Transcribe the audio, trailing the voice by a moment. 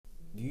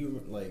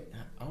like,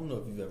 I don't know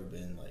if you've ever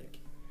been like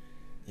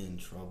in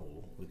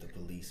trouble with the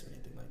police or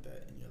anything like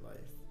that in your life.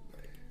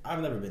 Like,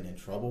 I've never been in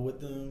trouble with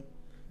them.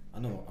 I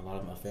know a lot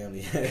of my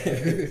family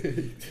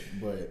has,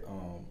 but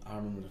I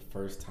remember the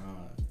first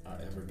time I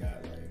ever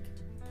got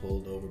like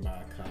pulled over by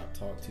a cop,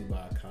 talked to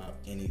by a cop,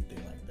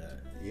 anything like that.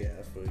 Yeah,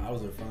 I feel you. I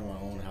was in front of my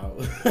own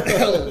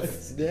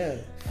house. Yeah.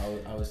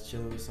 I was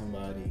chilling with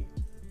somebody,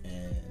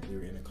 and we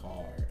were in a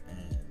car,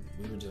 and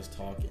we were just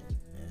talking,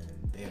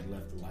 and they had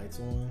left the lights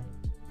on.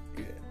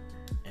 Yeah.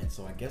 And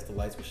so I guess the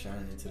lights were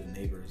shining into the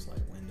neighbor's like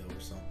window or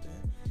something.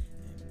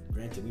 And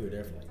granted, we were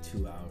there for like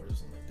 2 hours or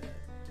something like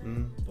that.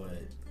 Mm-hmm.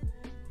 But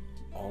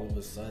all of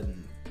a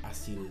sudden, I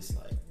see this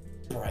like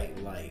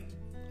bright light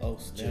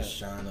just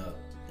shine up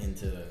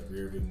into the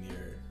rearview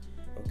mirror.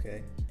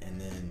 Okay. And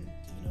then,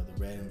 you know,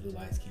 the red and blue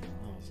lights came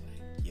on. I was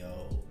like,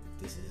 yo,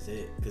 this is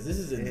it. Because this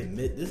is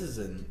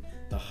in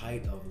the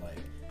height of like,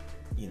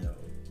 you know,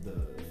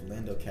 the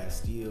Philando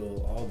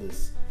Castile, all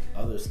this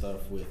other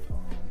stuff with,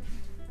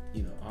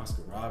 you know,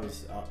 Oscar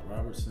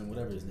Robertson,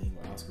 whatever his name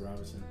was, Oscar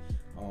Robertson,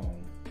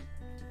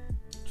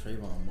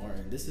 Trayvon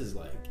Martin. This is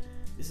like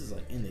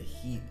in the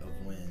heat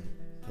of when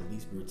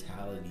police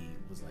brutality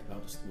was like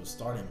was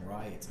starting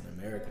riots in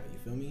America. You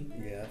feel me?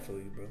 Yeah, I feel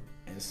you, bro.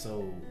 And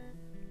so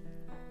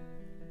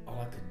all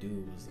I could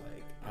do was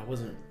like I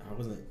wasn't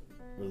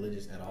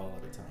religious at all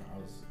at the time. I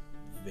was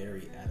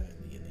very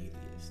adamantly an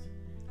atheist,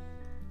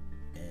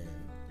 and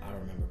I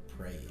remember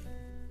praying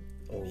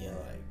and being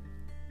like,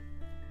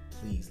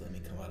 please let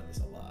me come out of this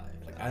alive.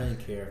 Like, I didn't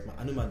care if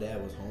I knew my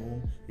dad was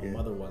home. My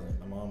mother wasn't.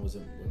 My mom was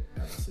at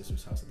my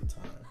sister's house at the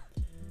time.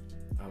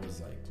 I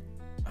was like,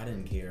 I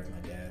didn't care if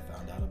my dad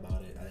found out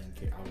about it. I didn't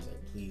care. I was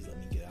like, please let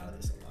me get out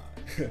of this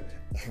alive.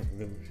 I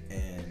remember.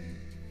 And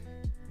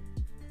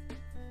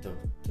the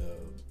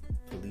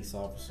police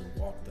officer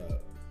walked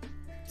up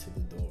to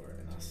the door,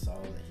 and I saw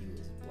that he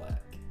was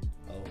black.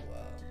 Oh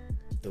wow.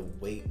 The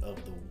weight of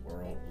the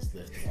world was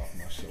lifted off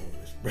my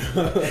shoulders, bro.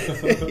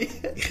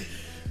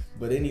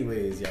 But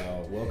anyways,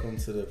 y'all, welcome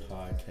to the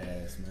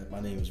podcast, man.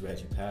 My name is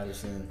Reggie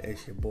Patterson.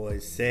 It's your boy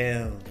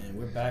Sam. And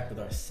we're back with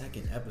our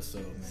second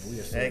episode, man. We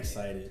are so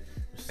excited.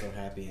 We're so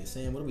happy. And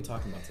Sam, what are we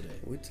talking about today?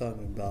 We're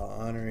talking about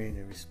honoring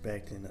and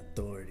respecting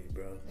authority,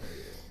 bro.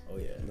 Oh,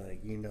 yeah.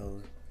 Like, you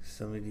know,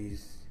 some of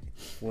these,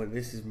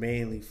 this is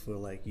mainly for,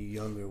 like, you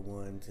younger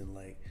ones. And,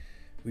 like,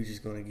 we're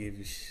just going to give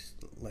you,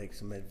 like,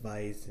 some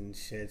advice and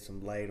shed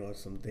some light on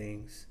some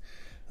things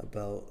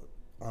about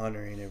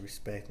honoring and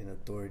respecting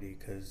authority,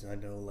 because I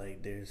know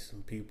like there's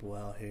some people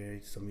out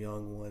here, some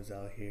young ones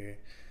out here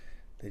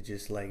that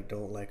just like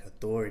don't like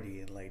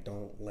authority and like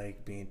don't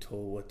like being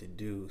told what to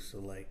do. So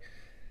like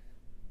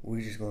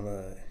we're just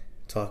gonna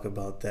talk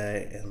about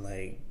that and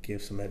like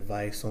give some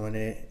advice on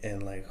it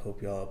and like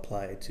hope y'all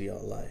apply it to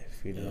y'all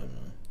life, you know.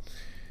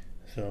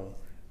 Yeah, so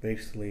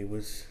basically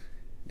this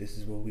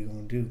is what we're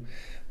gonna do.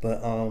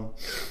 But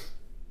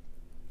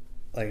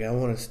like, I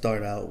want to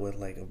start out with,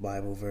 like, a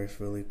Bible verse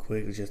really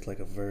quick. It's just, like,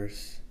 a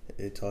verse.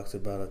 It talks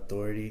about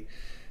authority.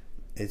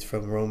 It's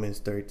from Romans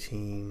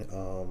 13,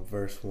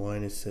 verse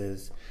 1. It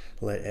says,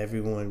 let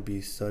everyone be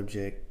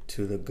subject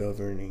to the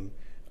governing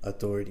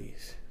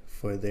authorities,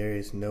 for there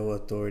is no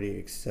authority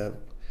except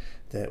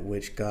that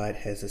which God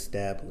has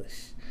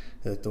established.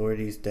 The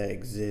authorities that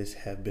exist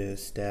have been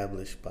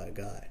established by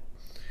God.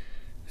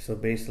 So,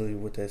 basically,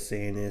 what that's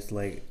saying is,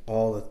 like,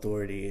 all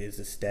authority is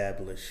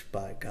established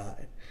by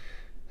God.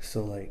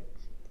 So, like,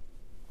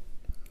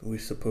 we're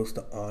supposed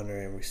to honor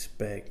and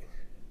respect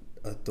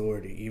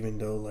authority, even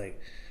though, like,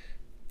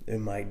 it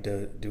might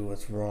do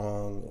us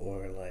wrong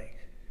or, like,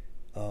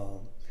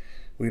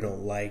 we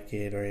don't like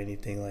it or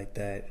anything like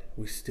that.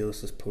 We're still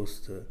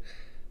supposed to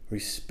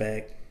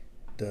respect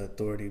the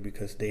authority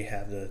because they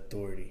have the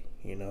authority,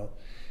 you know?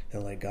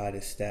 And, like, God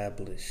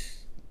established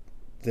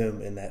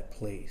them in that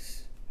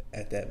place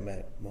at that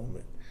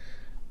moment.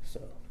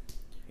 So,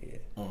 yeah.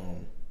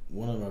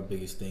 One of my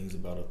biggest things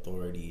about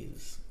authority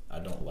is I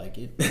don't like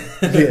it.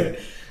 Yeah.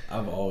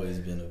 I've always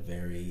been a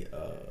very,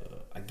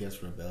 I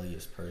guess,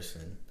 rebellious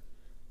person.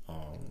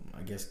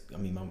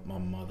 My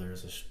mother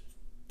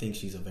thinks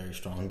she's a very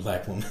strong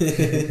black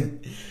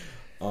woman.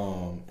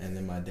 And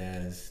then my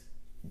dad is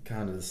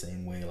kind of the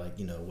same way. Like,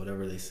 you know,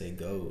 whatever they say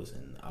goes.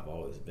 And I've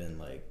always been,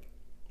 like,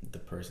 the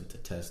person to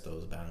test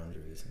those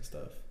boundaries and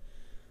stuff.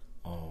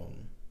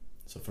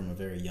 So from a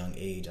very young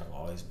age, I've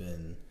always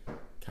been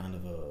kind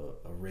of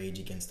a rage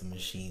against the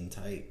machine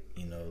type,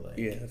 you know, like,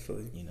 yeah,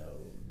 absolutely. You know,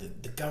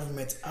 the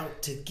government's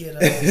out to get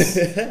us.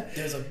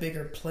 There's a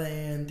bigger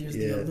plan. There's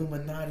the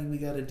Illuminati we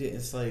gotta do.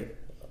 It's like,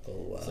 oh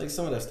wow. It's like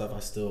some of that stuff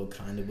I still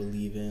kind of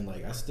believe in.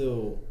 Like, I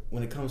still,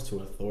 when it comes to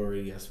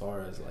authority, as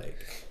far as like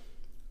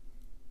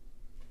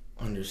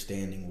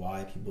understanding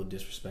why people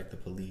disrespect the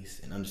police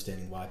and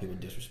understanding why people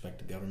disrespect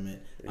the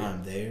government,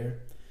 I'm there.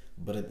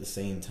 But at the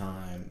same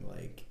time,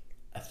 like,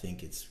 I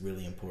think it's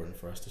really important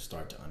for us to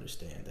start to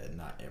understand that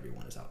not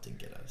everyone is out to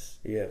get us.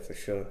 Yeah, for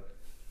sure.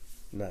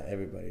 Not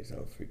everybody's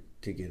out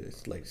to get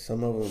us. Like,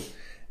 some of them,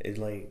 it's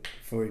like,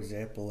 for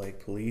example, like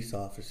police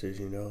officers,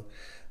 you know,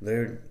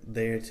 they're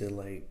there to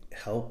like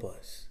help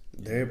us.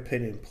 They're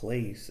put in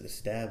place,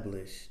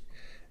 established,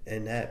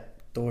 and that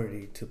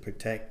authority to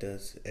protect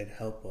us and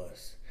help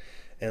us.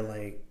 And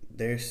like,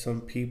 there's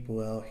some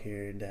people out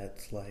here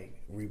that's like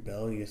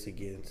rebellious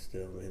against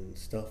them and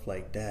stuff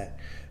like that,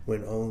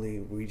 when only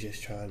we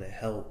just trying to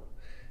help.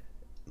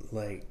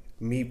 Like,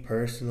 me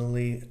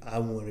personally, I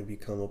want to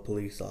become a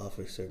police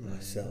officer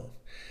myself,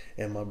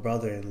 and my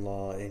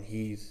brother-in-law, and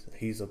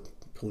he's a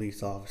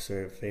police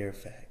officer in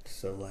Fairfax.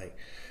 So like,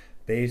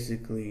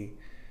 basically,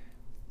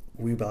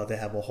 we about to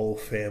have a whole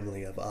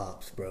family of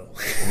ops, bro.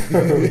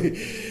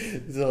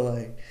 So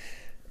like,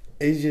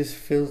 it just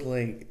feels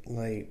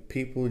like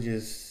people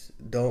just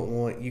don't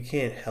want. You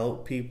can't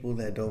help people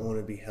that don't want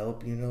to be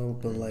helped, you know.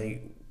 But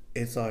like,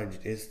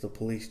 it's the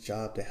police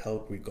job to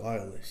help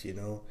regardless, you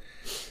know.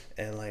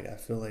 And like, I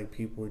feel like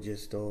people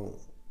just don't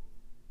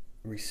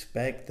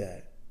respect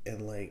that,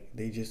 and like,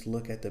 they just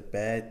look at the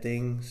bad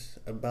things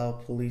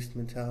about police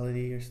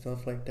mentality or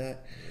stuff like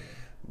that.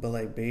 But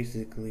like,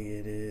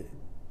 basically,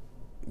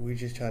 we're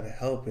just trying to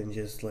help, and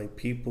just like,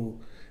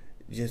 people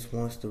just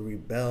wants to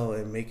rebel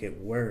and make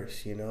it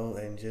worse, you know.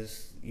 And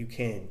just, you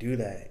can't do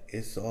that.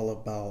 It's all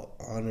about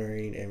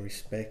honoring and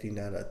respecting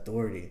that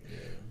authority.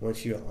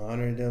 Once you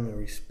honor them and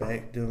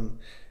respect them,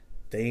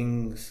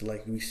 things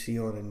like we see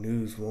on the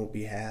news won't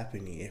be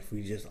happening if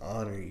we just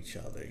honor each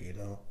other, you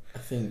know. I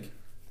think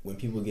when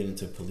people get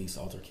into police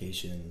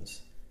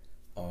altercations,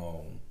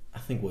 I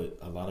think what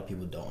a lot of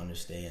people don't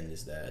understand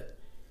is that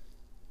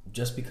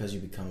just because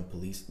you become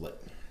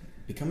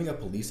becoming a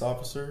police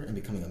officer and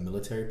becoming a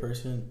military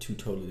person, two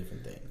totally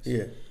different things.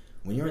 Yeah.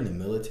 When you're in the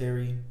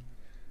military,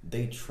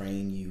 they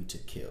train you to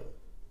kill.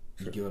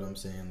 You get what I'm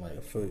saying?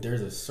 Like,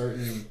 there's a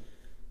certain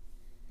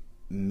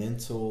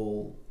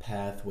mental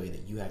pathway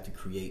that you have to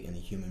create in the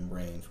human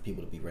brain for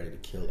people to be ready to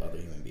kill other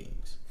human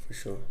beings. For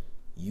sure.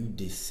 You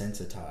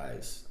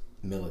desensitize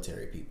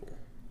military people.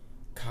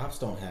 Cops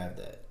don't have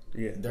that.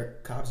 Yeah. Their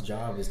cops'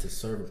 job is to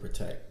serve and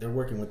protect. They're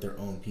working with their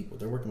own people.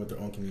 They're working with their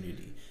own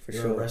community.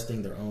 They're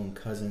arresting their own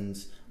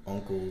cousins,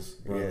 uncles,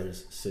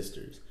 brothers,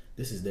 sisters.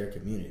 This is their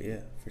community.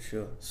 Yeah, for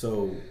sure.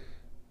 So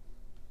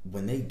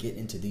when they get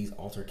into these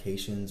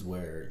altercations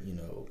where, you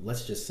know,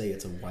 let's just say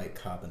it's a white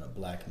cop and a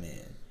black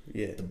man.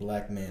 Yeah. The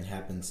black man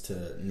happens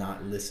to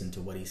not listen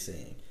to what he's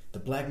saying. The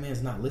black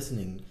man's not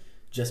listening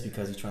just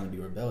because he's trying to be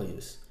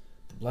rebellious.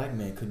 The black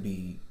man could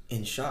be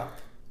in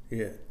shock.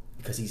 Yeah.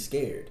 Because he's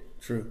scared.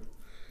 True.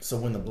 So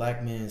when the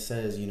black man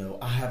says, you know,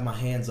 I have my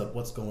hands up,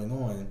 what's going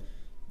on?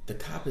 The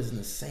cop is in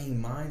the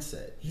same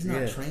mindset. He's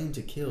not trained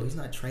to kill. He's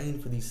not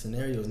trained for these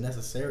scenarios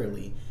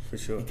necessarily. For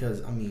sure.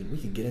 Because, I mean, we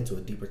could get into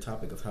a deeper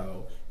topic of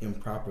how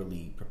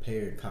improperly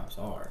prepared cops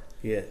are.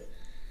 Yeah.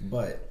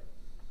 But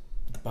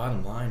the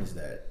bottom line is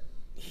that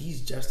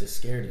he's just as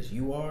scared as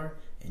you are,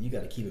 and you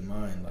got to keep in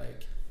mind,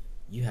 like,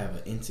 you have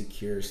an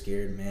insecure,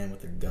 scared man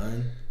with a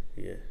gun.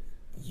 Yeah.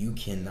 You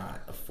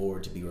cannot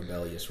afford to be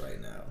rebellious right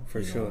now.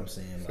 For sure. You know what I'm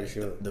saying? Like, for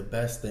sure. The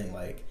best thing,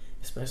 like,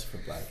 especially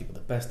for black people, the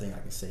best thing I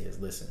can say is,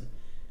 listen,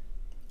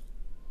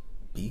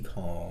 be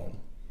calm,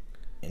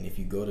 and if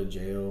you go to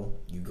jail,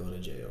 you go to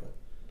jail.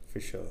 For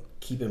sure.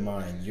 Keep in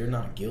mind, you're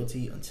not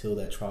guilty until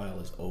that trial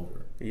is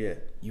over. Yeah.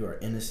 You are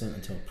innocent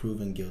until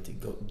proven guilty.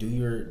 Go do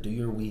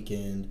your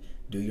weekend,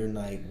 do your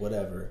night,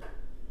 whatever.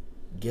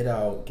 Get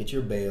out, get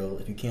your bail.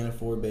 If you can't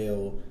afford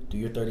bail, do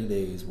your 30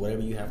 days,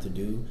 whatever you have to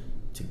do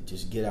to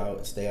just get out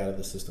and stay out of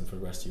the system for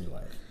the rest of your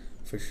life.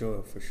 For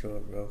sure,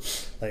 bro.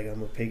 Like, I'm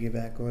gonna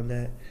piggyback on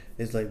that.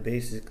 It's like,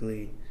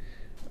 basically,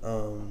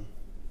 you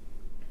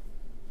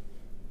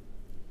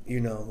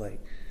know, like,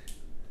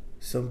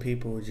 some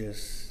people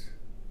just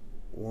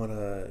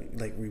wanna,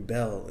 like,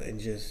 rebel and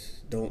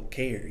just don't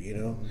care, you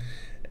know.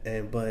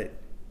 But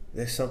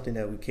there's something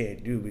that we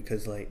can't do,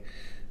 because, like,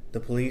 the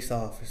police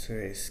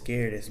officer is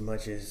scared as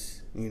much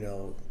as, you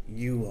know,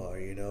 you are,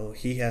 you know.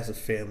 He has a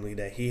family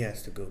that he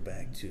has to go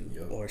back to.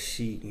 Yep. Or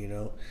she, you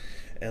know.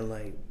 And,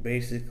 like,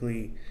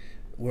 basically,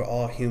 we're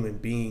all human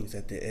beings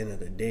at the end of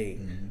the day.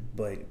 Mm-hmm.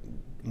 But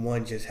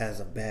one just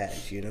has a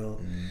badge, you know.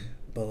 Mm-hmm.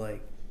 But,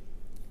 like,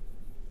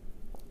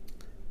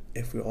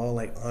 if we all,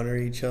 like, honor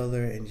each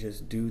other and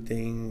just do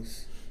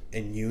things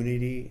in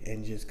unity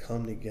and just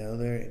come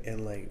together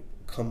and, like,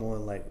 come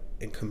on, like,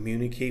 and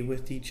communicate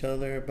with each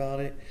other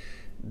about it,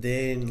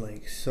 then,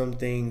 like, some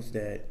things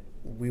that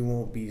we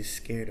won't be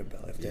scared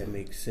about, if that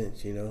makes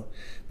sense, you know.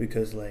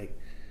 Because, like,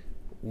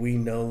 we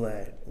know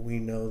that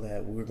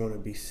we're going to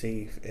be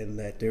safe, and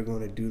that they're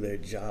going to do their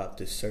job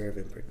to serve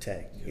and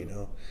protect, you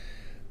know.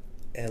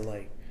 And,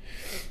 like,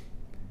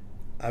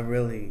 I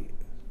really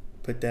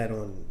put that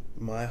on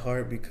my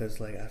heart, because,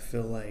 like, I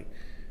feel like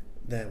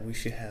that we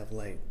should have,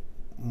 like,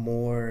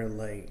 more,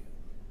 like,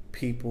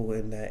 people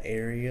in that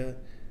area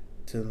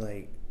to,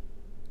 like,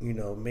 you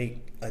know,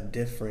 make a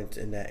difference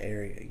in that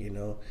area, you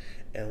know.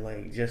 And,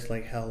 like, just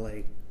like how,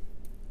 like,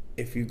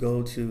 if you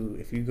go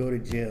to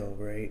jail,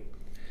 right,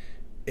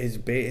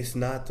 it's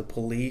not the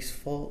police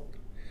fault,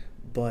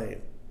 but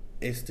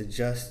it's the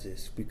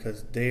justice,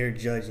 because they're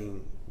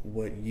judging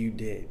what you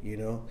did, you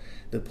know.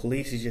 The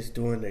police is just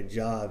doing their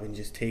job and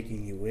just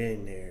taking you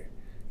in there,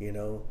 you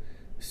know.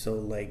 so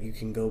like you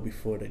can go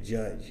before the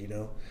judge, you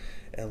know,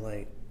 and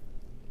like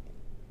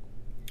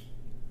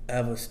I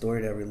have a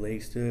story that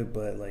relates to it,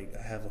 but like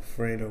I have a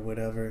friend or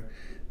whatever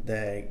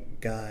that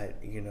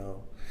got, you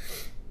know,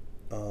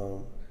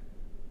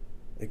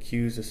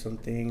 accused of some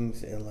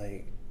things, and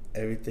like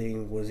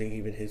everything wasn't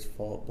even his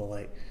fault, but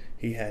like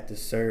he had to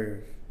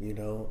serve, you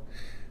know,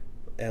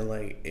 and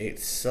like it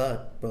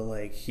sucked, but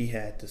like he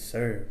had to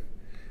serve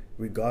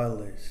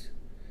regardless.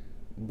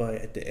 But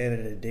at the end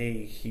of the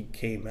day, he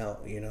came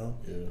out, you know,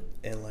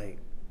 and like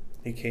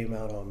he came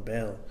out on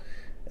bail,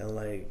 and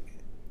like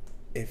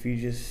if you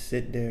just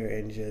sit there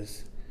and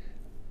just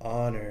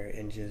honor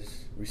and just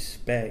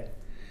respect,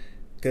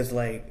 because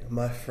like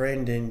my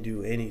friend didn't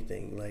do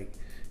anything, like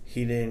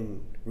he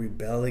didn't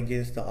rebel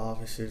against the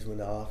officers when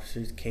the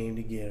officers came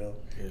to get him.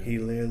 He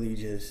literally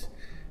just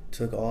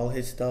took all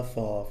his stuff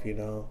off, you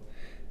know,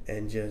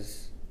 and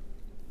just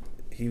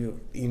he,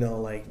 you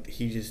know, like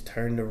he just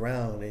turned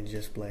around and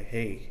just like,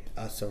 hey,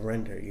 I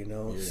surrender, you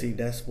know. See,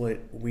 that's what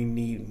we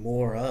need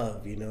more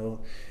of, you know.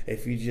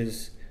 If you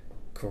just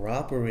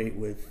cooperate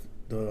with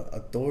the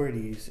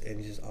authorities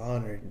and just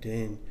honor,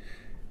 then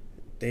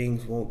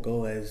things won't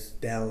go as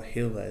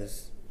downhill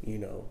as, you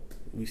know,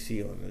 we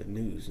see on the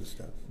news and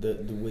stuff. The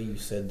way you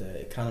said that,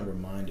 it kind of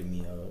reminded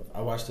me of,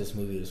 I watched this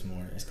movie this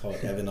morning. It's called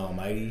Evan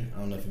Almighty. I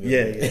don't know if you've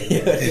Yeah.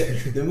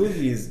 The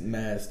movie is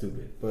mad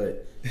stupid,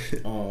 but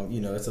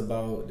you know, it's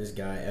about this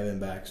guy Evan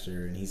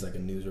Baxter, and he's like a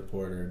news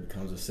reporter,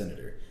 becomes a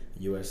senator,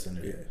 U.S.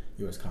 senator,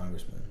 U.S.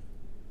 congressman,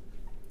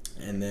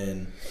 and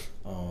then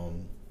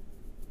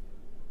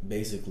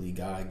basically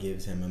God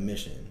gives him a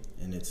mission,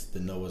 and it's the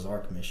Noah's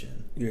Ark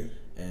mission.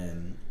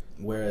 And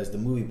whereas the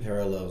movie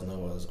parallels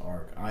Noah's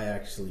Ark, I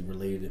actually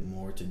related it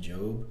more to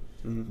Job,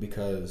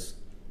 because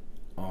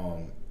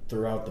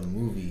throughout the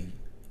movie,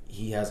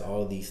 he has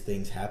all these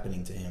things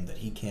happening to him that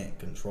he can't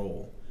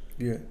control.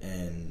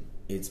 And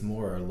it's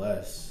more or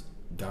less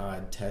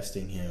God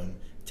testing him,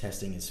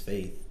 testing his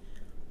faith.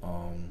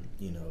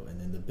 You know, and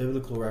then the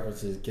biblical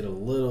references get a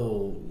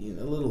little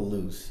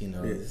loose. You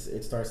know,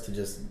 it starts to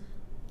just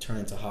turn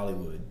into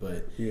Hollywood.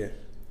 But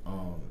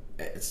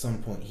at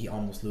some point, he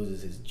almost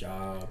loses his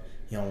job.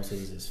 He almost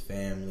loses his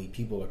family.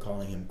 People are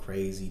calling him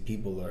crazy.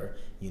 People are,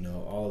 you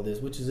know, all of this,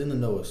 which is in the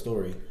Noah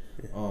story.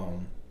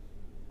 And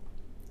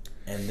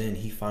then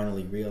he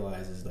finally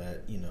realizes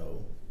that, you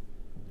know,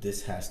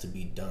 this has to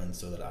be done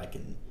so that I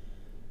can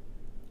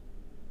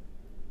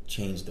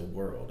change the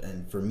world.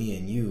 And for me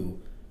and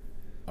you,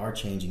 our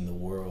changing the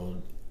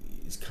world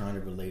is kind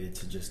of related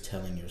to just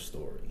telling your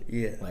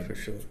story. Like, for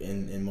sure.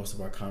 In most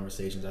of our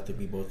conversations, I think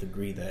we both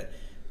agree that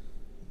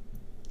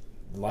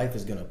life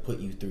is going to put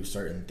you through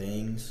certain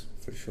things.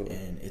 For sure.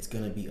 And it's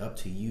going to be up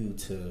to you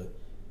to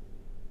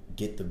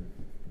get the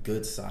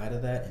good side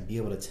of that and be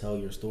able to tell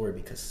your story,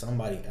 because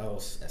somebody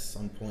else at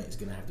some point is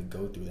going to have to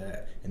go through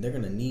that, and they're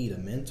going to need a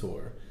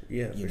mentor.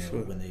 You know,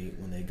 sure.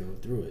 when they go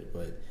through it.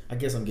 But I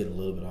guess I'm getting a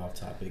little bit off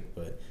topic,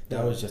 but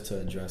that was just to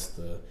address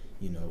the,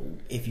 you know,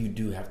 if you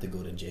do have to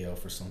go to jail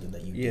for something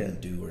that you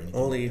didn't do or anything.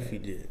 Only like if you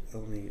did.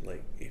 Only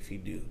like if you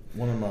do.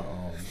 One of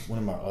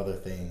my other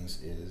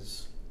things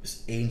is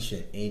this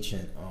ancient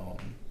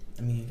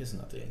I mean, I guess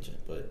not the ancient,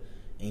 but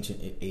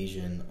ancient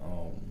Asian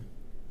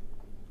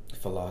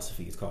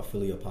philosophy. It's called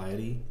filial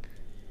piety,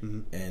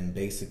 and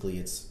basically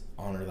it's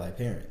honor thy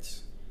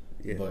parents.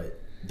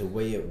 But the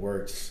way it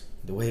works,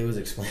 the way it was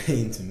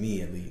explained to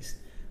me at least,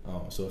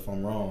 so if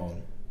I'm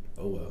wrong,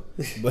 oh well.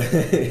 But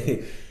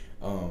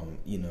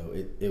you know,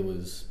 it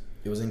was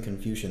in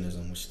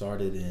Confucianism, which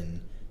started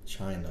in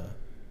China,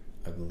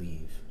 I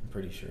believe. I'm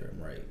pretty sure I'm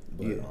right.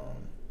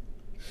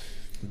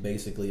 But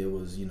basically it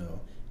was, you know,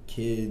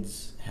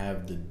 kids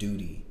have the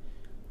duty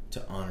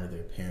to honor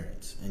their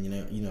parents. And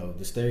you know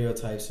the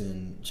stereotypes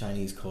in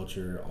Chinese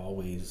culture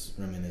always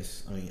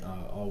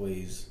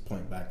always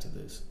point back to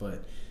this,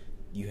 but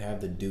you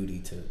have the duty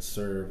to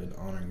serve and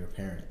honor your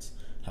parents.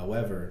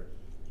 However,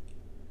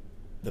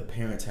 the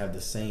parents have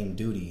the same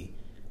duty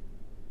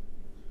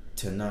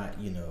to not,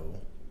 you know,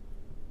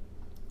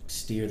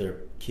 steer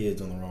their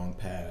kids on the wrong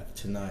path,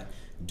 to not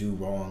do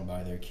wrong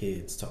by their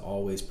kids, to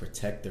always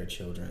protect their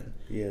children,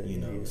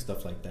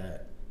 stuff like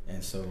that.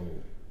 And so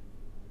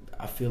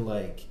I feel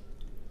like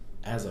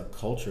as a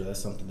culture, that's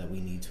something that we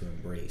need to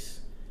embrace.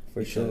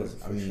 For sure.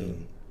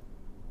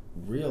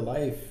 Real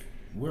life,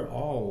 we're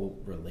all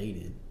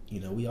related. You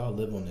know, we all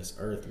live on this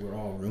earth. We're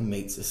all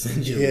roommates,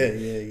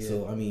 essentially.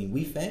 So, I mean,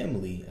 we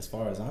family, as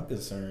far as I'm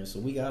concerned. So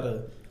we're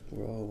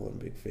all one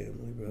big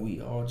family, bro.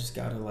 We all just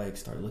gotta, like,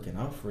 start looking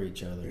out for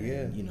each other.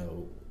 And, you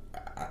know,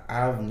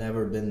 I've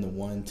never been the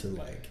one to,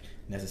 like,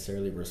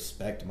 necessarily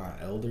respect my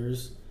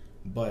elders,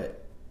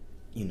 but,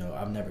 you know,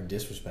 I've never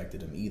disrespected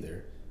them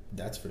either.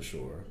 That's for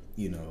sure.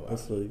 You know,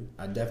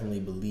 I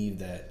definitely believe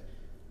that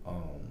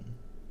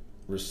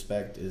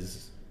respect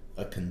is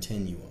a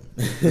continuum,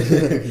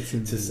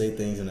 to say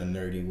things in a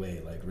nerdy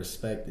way. Like,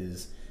 respect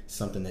is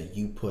something that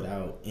you put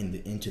out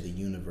into the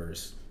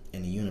universe,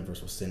 and the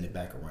universe will send it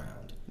back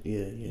around.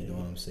 You know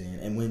what I'm saying?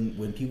 And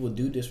when people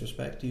do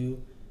disrespect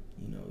you,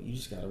 you know, you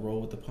just gotta roll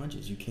with the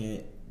punches. You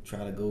can't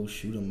try to go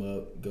shoot them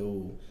up,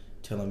 go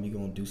tell them you're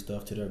gonna do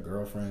stuff to their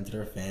girlfriend, to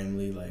their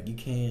family. Like, you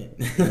can't,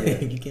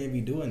 you can't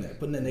be doing that.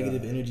 Putting that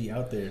negative energy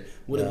out there.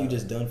 What have you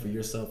just done for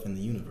yourself and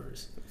the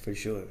universe? For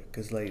sure,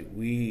 because like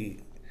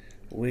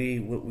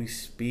what we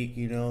speak,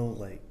 you know,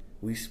 like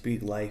we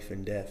speak life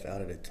and death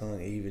out of the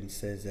tongue. It even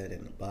says that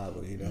in the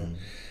Bible, you know,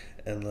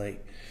 and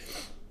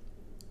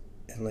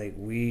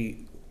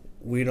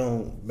we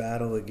don't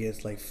battle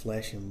against like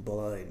flesh and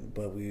blood,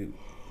 but we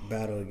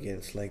battle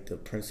against like the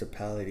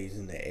principalities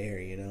in the air,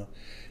 you know,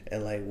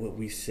 and like what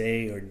we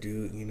say or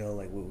do, you know,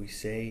 like what we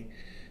say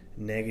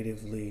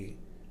negatively,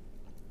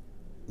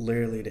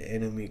 literally the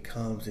enemy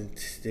comes and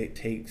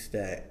takes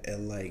that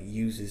and like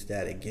uses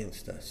that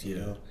against us, you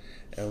know,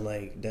 and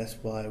like that's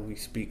why we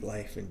speak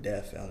life and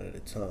death out of the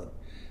tongue.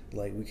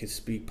 Like, we can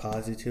speak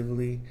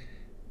positively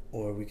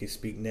or we can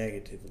speak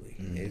negatively.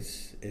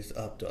 It's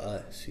up to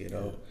us, you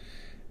know.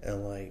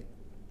 And like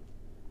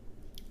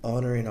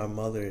honoring our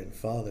mother and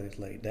father,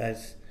 like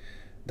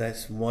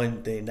that's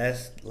one thing.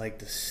 That's like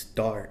the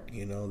start,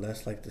 you know.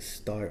 That's like the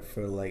start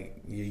for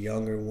like your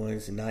younger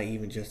ones, and not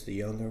even just the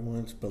younger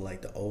ones, but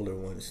like the older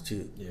ones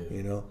too.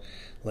 You know,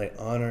 like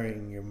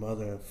honoring your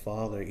mother and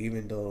father,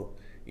 even though,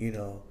 you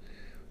know,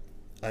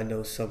 I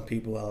know some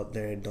people out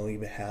there don't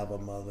even have a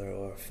mother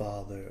or a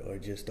father, or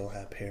just don't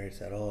have parents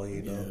at all,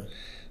 you know.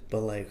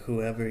 But like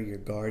whoever your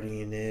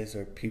guardian is,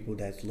 or people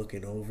that's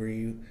looking over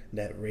you,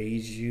 that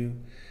raised you,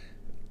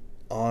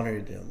 honor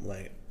them,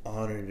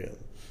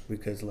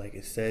 because like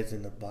it says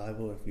in the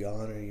Bible, if you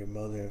honor your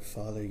mother and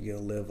father,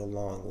 you'll live a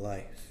long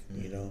life,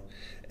 you know.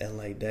 And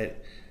like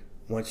that,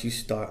 once you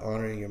start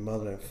honoring your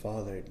mother and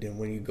father, then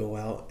when you go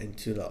out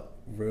into the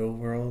real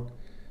world,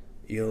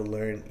 you'll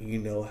learn, you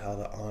know, how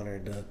to honor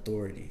the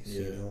authorities,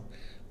 you know,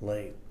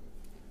 like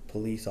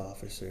police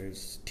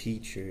officers,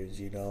 teachers,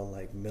 you know,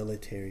 like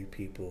military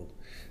people.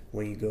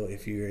 When you go,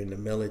 if you're in the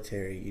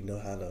military, you know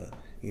how to,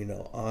 you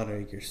know, honor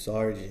your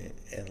sergeant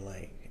and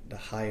like the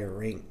higher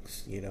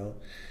ranks, you know.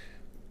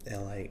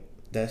 And like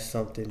that's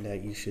something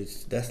that you should,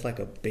 that's like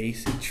a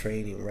basic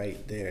training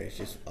right there. It's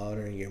just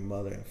honoring your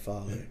mother and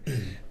father.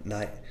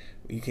 Not,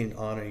 you can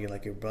honor your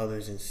like your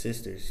brothers and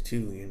sisters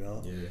too, you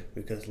know,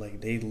 because like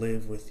they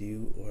live with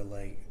you, or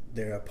like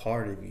they're a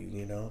part of you,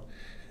 you know.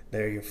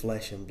 They're your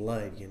flesh and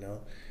blood, you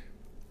know.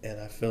 And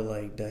I feel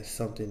like that's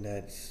something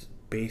that's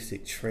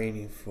basic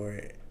training for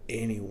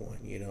anyone,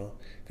 you know,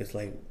 because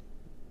like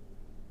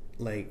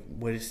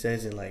what it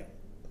says in like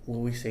what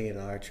we say in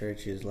our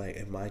church is like,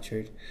 in my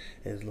church,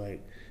 is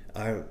like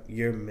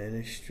your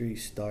ministry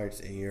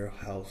starts in your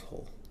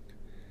household.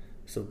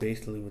 So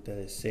basically what that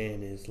is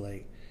saying is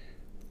like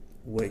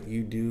what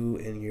you do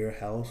in your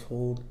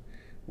household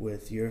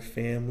with your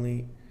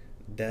family,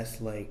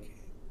 that's like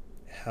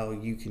how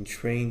you can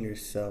train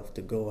yourself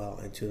to go out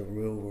into the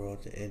real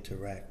world to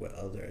interact with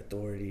other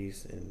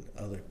authorities and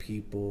other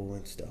people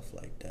and stuff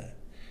like that.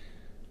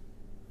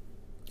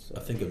 So,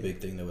 I think a big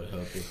thing that would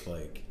help with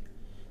like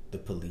the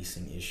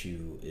policing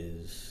issue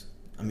is,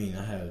 I mean,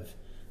 I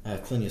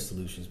have plenty of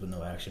solutions but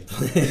no action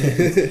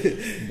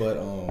plans. But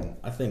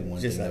I think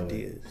one just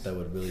thing that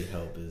would really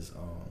help is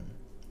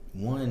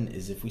one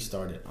is if we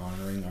started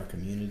honoring our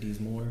communities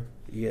more.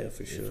 Yeah,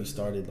 for sure. If we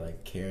started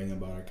like caring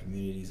about our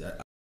communities.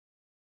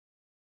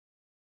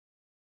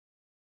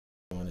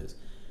 Is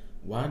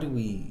why do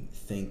we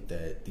think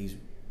that these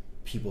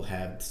people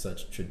have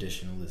such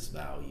traditionalist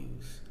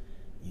values,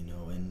 you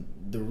know? And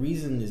the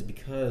reason is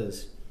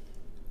because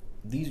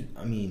these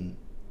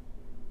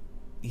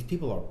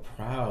people are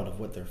proud of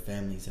what their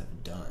families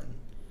have done,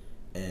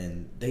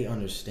 and they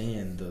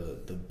understand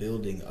the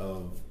building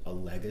of a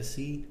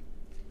legacy.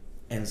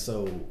 And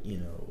so, you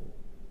know,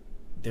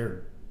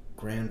 their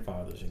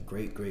grandfathers and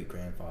great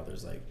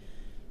grandfathers, like,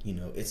 you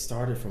know, it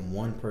started from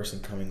one person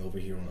coming over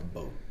here on a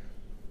boat.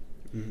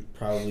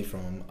 Probably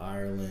from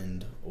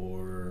Ireland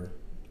or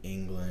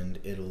England,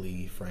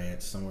 Italy,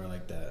 France, somewhere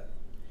like that.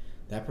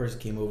 That person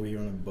came over here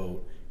on a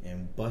boat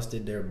and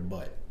busted their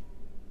butt.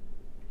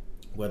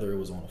 Whether it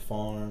was on a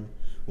farm,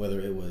 whether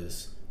it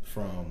was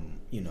from,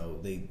 you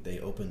know, they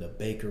opened a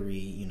bakery,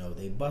 you know,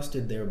 they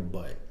busted their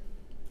butt,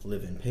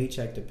 living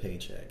paycheck to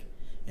paycheck,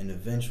 and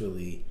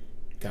eventually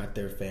got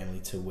their family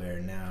to where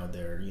now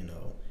they're, you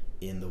know,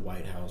 in the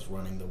White House,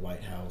 running the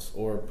White House,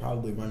 or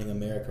probably running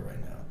America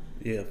right now.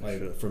 Yeah, like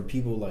sure. From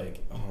people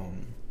like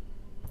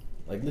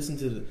listen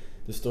to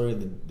the story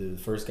of the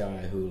first guy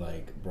who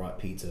like brought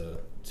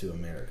pizza to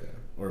America,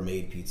 or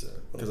made pizza,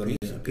 because I mean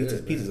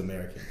pizza's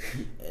American.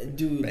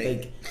 Dude,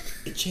 like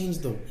it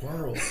changed the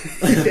world.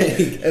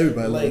 Like,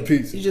 everybody loves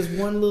pizza. He's just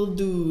one little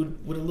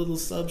dude with a little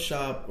sub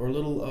shop or a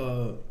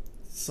little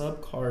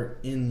sub cart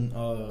in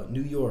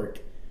New York,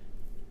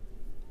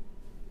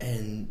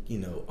 and you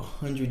know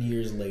 100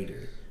 years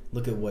later,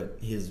 look at what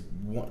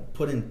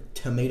putting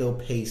tomato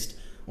paste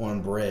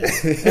on bread.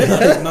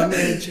 Like, my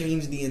man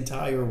changed the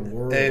entire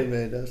world. Hey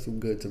man, that's some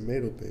good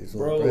tomato paste,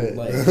 bro. On bread.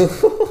 Like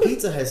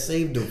pizza has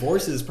saved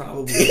divorces,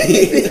 probably.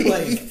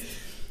 Like,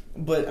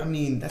 but I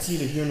mean, that's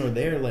neither here nor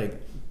there. Like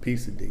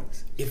pizza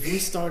dates. If we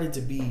started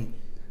to be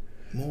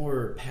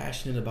more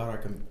passionate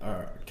about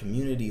our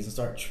communities and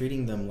start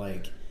treating them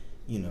like,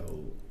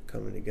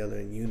 coming together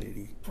in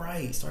unity.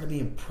 Right. Started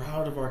being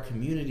proud of our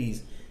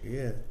communities.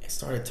 Yeah. And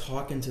started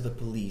talking to the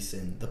police,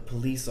 and the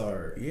police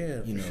are,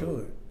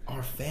 sure.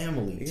 our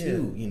family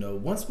too.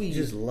 Once we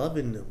just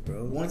loving them,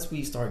 bro. Once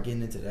we start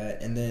getting into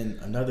that, and then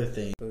another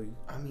thing,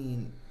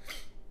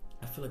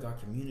 I feel like our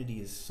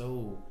community is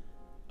so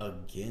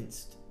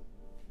against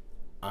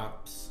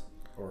ops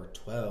or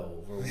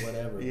 12 or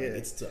whatever. Yeah. Like,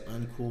 it's the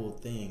uncool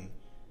thing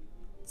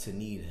to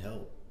need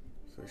help.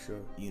 For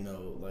sure.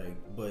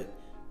 But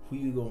who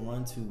you gonna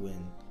run to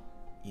when,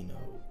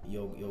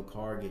 your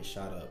car gets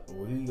shot up,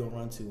 or who you gonna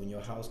run to when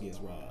your house gets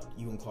robbed?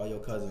 You gonna call your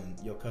cousin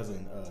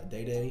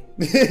Day Day?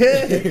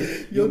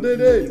 Yo, Day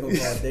Day. You gonna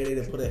call Day Day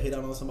to put a hit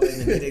on somebody,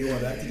 and then Day Day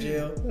going back to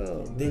jail?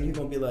 Then you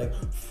gonna be like,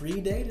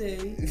 free Day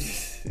Day.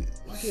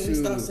 Why can't we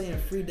stop saying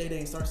free Day Day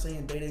and start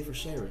saying Day Day for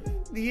sheriff?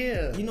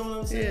 Yeah. You know what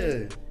I'm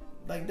saying? Yeah.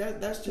 Like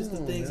that's just the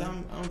things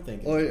I'm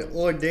thinking.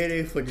 Or Day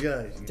Day for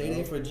judge. Day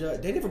Day for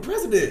judge. Day Day for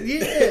president.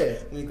 Yeah.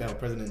 We ain't got a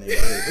president named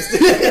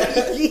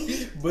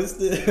Day. But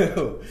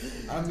still,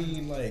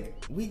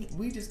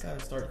 we just gotta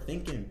start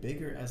thinking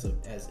bigger as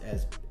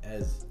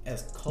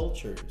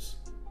cultures.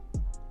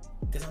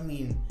 Because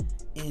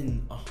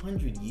in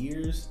 100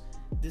 years,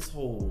 this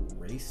whole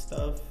race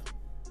stuff,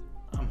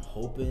 I'm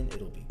hoping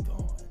it'll be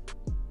gone.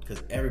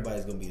 Because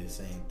everybody's gonna be the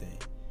same thing.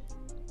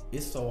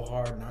 It's so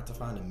hard not to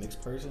find a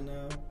mixed person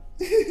now.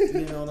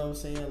 You know what I'm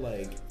saying?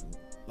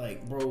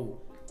 Like, bro,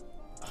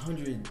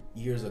 100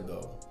 years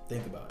ago,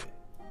 think about it.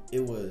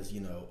 It was,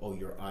 oh,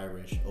 you're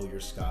Irish, oh, you're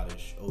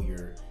Scottish, oh,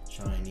 you're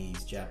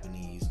Chinese,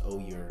 Japanese, oh,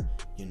 you're,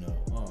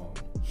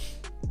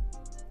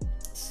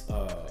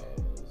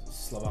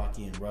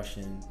 Slovakian,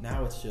 Russian.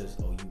 Now it's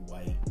just, oh, you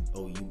white,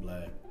 oh, you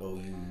black, oh,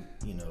 you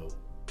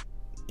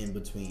in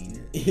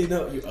between,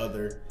 you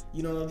other.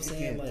 You know what I'm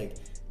saying? Like,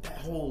 that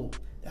whole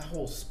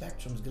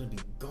spectrum is gonna be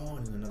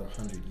gone in another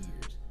 100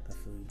 years. I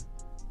feel you.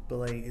 But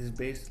like, it's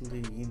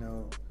basically,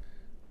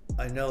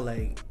 I know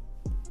like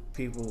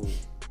people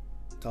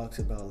talks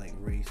about like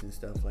race and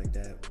stuff like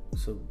that.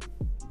 So,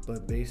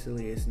 but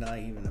basically, it's not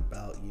even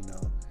about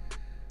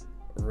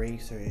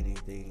race or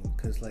anything,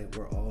 because like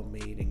we're all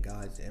made in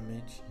God's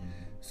image.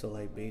 Mm-hmm. So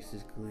like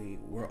basically,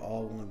 we're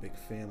all one big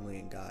family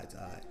in God's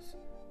eyes.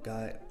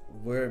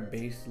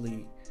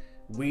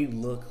 We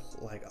look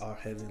like our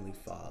Heavenly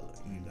Father.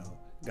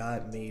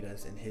 God made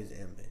us in His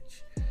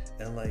image,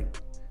 and like,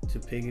 to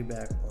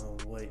piggyback on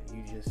what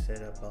you just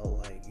said about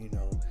like,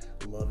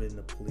 loving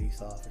the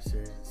police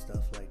officers and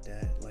stuff like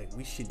that, like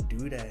we should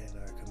do that in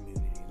our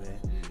community, man.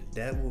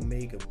 That will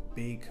make a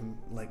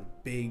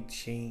big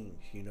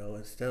change,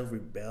 instead of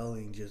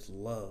rebelling, just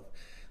love.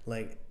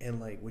 Like, and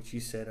like what you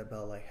said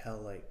about like how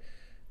like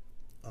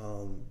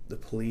the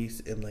police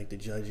and like the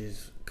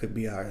judges could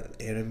be our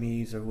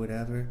enemies or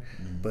whatever.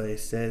 Mm-hmm. But it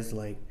says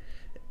like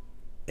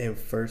in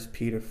 1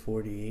 Peter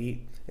 4:8,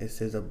 it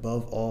says,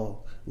 above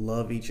all,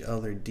 love each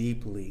other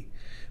deeply,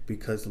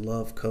 because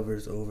love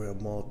covers over a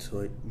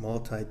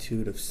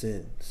multitude of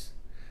sins.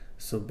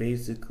 So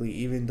basically,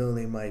 even though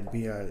they might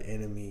be our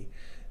enemy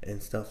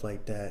and stuff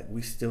like that,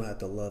 we still have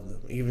to love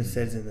them. It even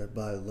says in the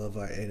Bible, love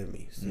our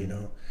enemies,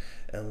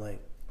 and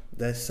like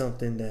that's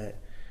something that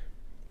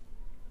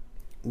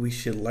we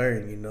should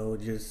learn,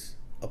 just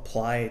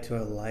apply it to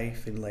our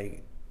life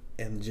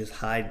and just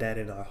hide that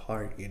in our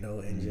heart,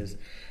 and just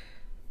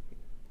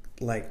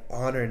like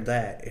honor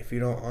that. If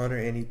you don't honor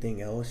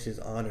anything else, just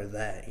honor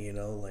that,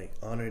 like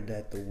honor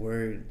that the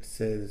word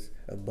says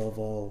above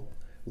all,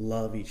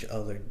 love each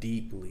other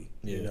deeply.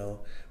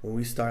 When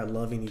we start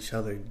loving each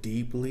other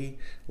deeply,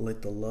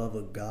 let the love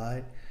of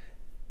God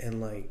and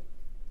like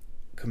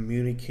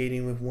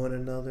communicating with one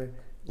another,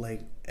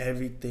 like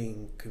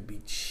everything could be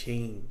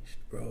changed,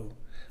 bro.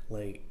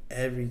 Like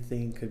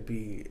everything could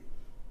be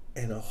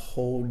in a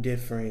whole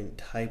different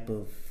type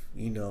of,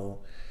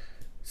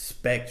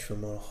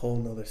 spectrum, on a whole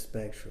nother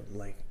spectrum.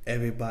 Like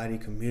everybody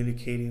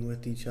communicating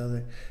with each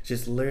other.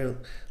 Just literally,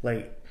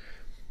 like,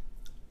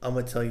 I'm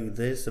gonna tell you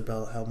this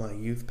about how my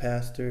youth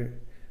pastor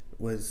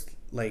was,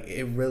 like,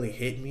 it really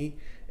hit me,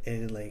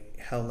 and like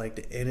how like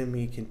the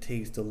enemy can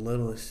take the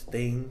littlest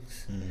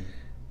things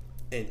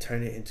and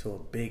turn it into a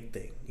big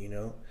thing,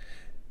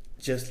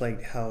 just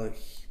like how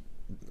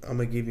I'm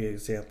gonna give you an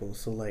example.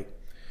 So like,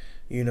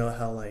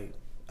 how like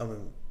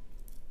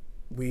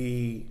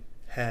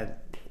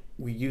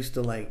we used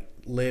to like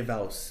live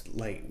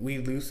outside, like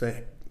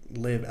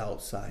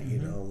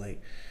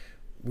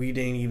we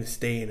didn't even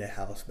stay in the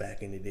house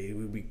back in the day.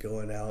 We'd be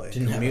going out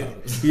and we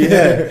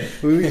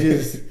were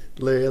just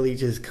literally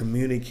just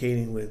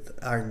communicating with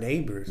our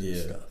neighbors and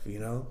stuff,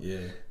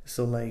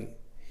 So like,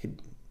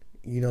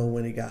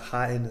 when it got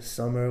hot in the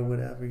summer or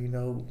whatever,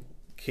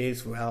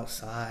 kids were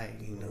outside,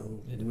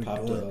 we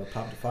popped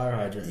the fire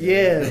hydrant.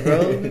 Yeah,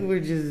 bro.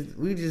 we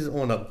just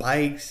on the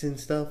bikes and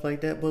stuff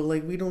like that. But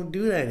like, we don't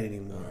do that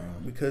anymore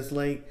because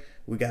like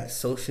we got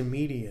social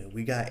media,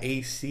 we got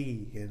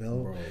AC,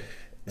 Bro,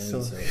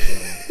 so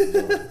we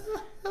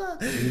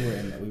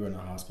were in the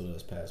hospital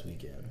this past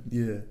weekend.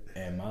 Yeah.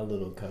 And my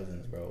little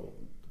cousins, bro,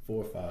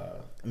 4 or 5.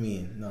 I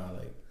mean, no,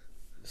 like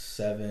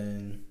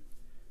 7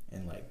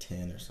 and like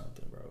 10 or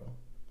something, bro.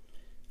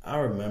 I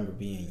remember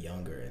being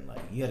younger and like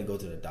you had to go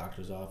to the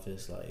doctor's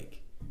office.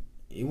 Like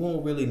it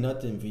won't really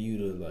nothing for you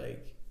to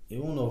like.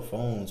 It won't no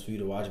phones for you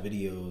to watch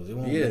videos. It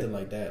won't nothing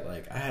like that.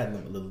 Like I had a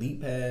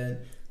Elite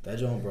Pad. That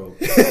joint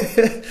broke.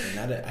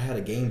 And I had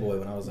a Game Boy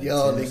when I was like 10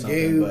 or something.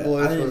 Game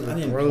Boy, I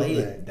didn't play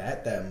it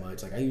that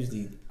much. Like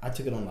I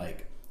took it on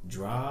like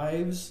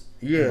drives,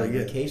 like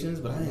vacations,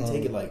 but I didn't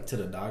take it like to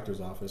the doctor's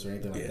office or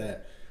anything like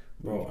that.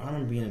 Bro, I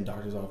remember being in the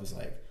doctor's office.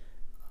 Like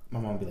my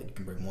mom would be like, "You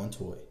can bring one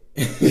toy."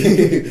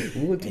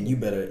 And you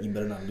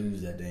better not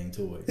lose that dang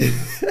toy.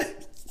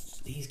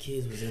 These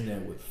kids was in there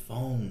with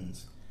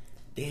phones.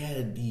 They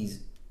had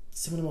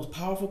some of the most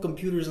powerful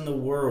computers in the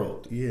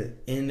world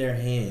in their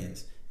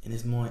hands, and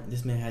this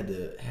man had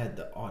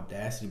the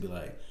audacity to be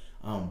like,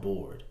 "I'm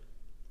bored."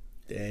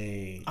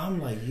 Dang.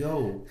 I'm like,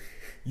 yo,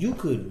 you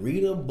could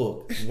read a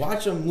book,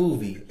 watch a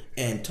movie,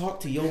 and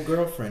talk to your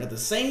girlfriend at the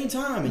same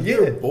time, and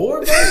you're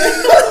bored.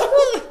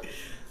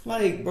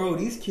 Like, bro,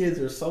 these kids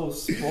are so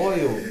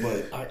spoiled,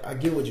 but I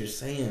get what you're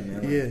saying,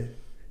 man. Like,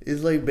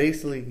 it's like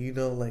basically,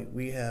 like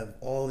we have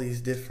all these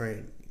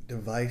different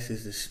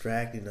devices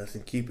distracting us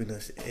and keeping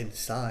us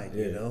inside,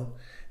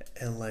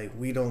 and like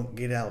we don't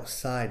get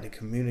outside to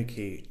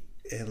communicate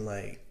and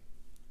like,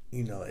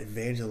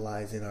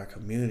 evangelize in our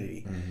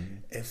community. Mm-hmm.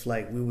 If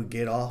like we would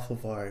get off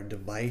of our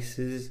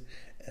devices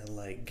and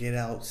like get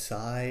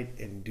outside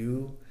and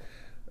do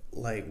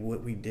like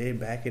what we did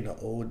back in the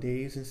old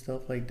days and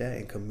stuff like that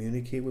and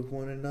communicate with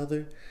one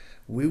another,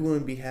 we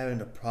wouldn't be having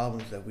the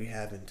problems that we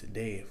have in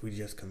today if we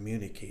just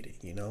communicated,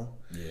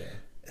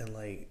 And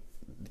like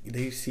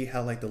they see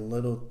how like the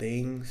little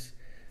things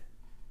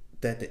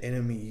that the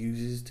enemy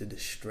uses to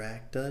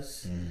distract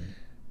us,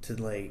 to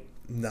like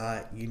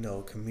not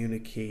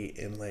communicate,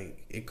 and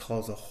like it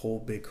caused a whole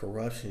big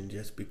corruption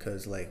just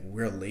because like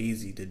we're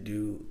lazy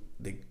to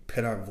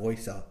put our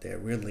voice out there.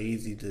 We're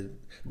lazy to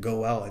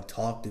go out and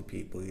talk to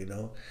people,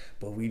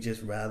 but we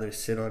just rather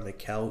sit on the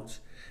couch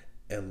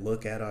and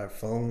look at our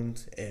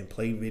phones and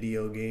play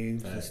video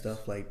games and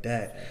stuff like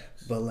that.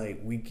 But like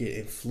we get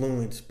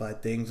influenced by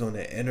things on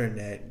the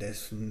internet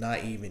that's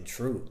not even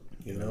true,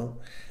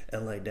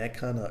 and like that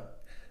kind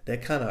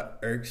of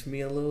irks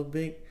me a little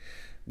bit,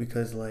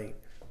 because like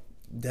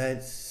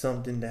that's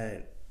something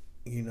that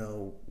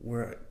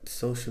where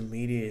social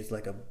media is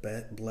like a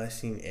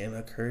blessing and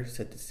a curse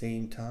at the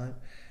same time,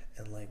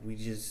 and like we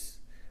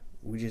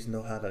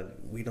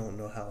don't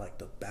know how like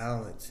to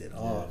balance it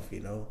off.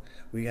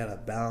 We gotta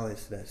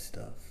balance that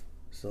stuff.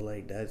 So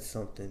like that's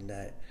something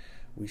that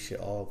we should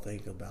all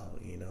think about,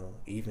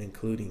 even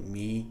including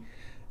me.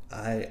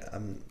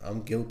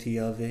 I'm guilty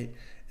of it,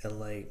 and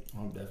like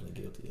I'm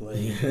definitely guilty.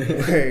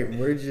 Like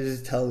we're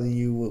just telling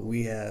you what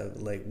we have,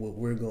 like what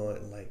we're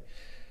going, like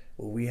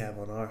what we have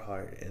on our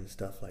heart and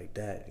stuff like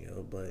that,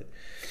 But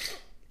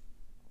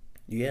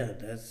yeah,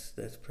 that's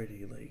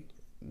pretty like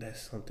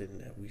that's something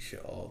that we should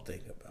all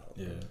think about.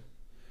 Yeah,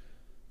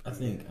 I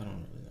don't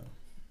really know.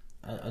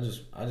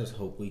 I just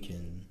hope we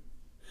can.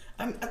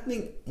 I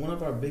think one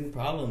of our big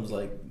problems,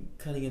 like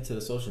cutting into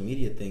the social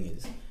media thing,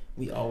 is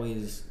we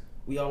always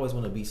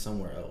want to be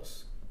somewhere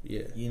else.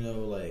 Yeah.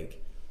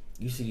 Like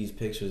you see these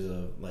pictures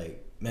of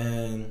like,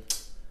 man,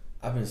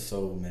 I've been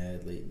so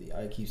mad lately.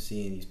 I keep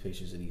seeing these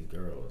pictures of these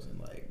girls and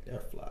like they're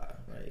fly,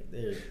 right?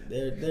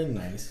 They're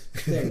nice.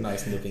 They're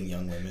nice looking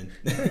young women.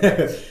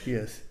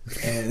 Yes.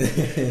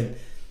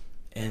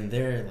 And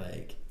they're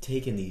like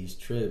taking these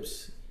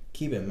trips.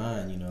 Keep in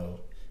mind,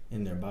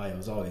 in their bio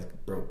is always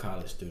broke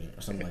college student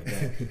or something like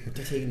that. But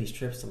they're taking these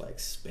trips to like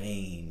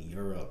Spain,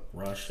 Europe,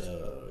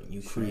 Russia,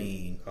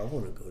 Ukraine. I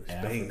want to go to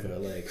Spain. Africa.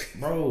 Like,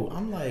 bro,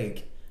 I'm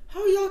like,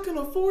 how y'all can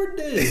afford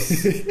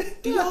this?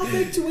 Do y'all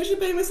make tuition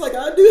payments like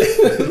I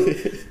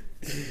do?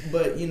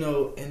 But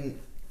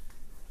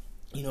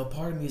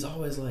part of me is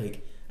always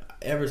like,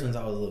 ever since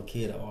I was a little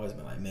kid, I've always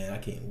been like, man, I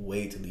can't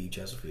wait to leave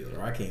Chesterfield,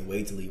 or I can't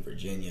wait to leave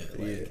Virginia.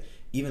 Like,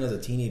 even as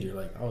a teenager,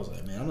 like I was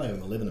like, man, I'm not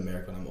even gonna live in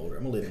America when I'm older.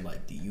 I'm gonna live in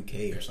like the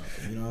UK or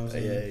something. You know what I'm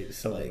saying? Yeah,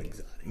 so like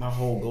exotic. My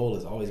whole goal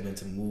has always been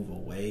to move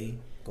away.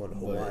 Go to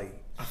Hawaii.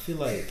 I feel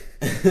like,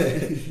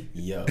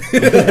 yo,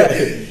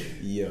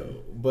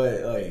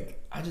 but like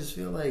I just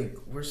feel like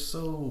we're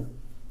so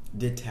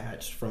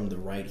detached from the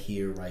right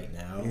here, right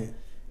now. Yeah.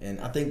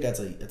 And I think that's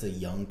a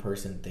young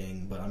person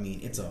thing, but I mean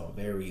it's a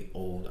very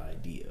old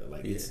idea.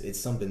 Like it's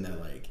something that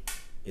like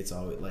it's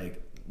always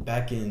like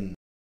back in.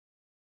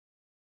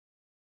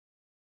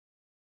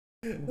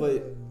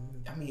 But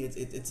I mean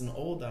it's an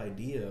old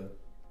idea,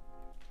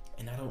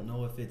 and I don't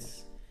know if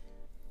it's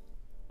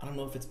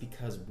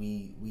because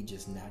we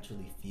just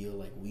naturally feel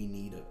like we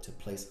need to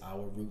place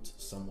our roots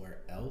somewhere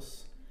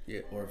else,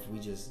 or if we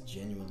just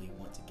genuinely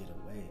want to get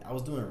away. I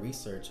was doing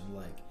research on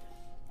like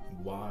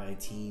why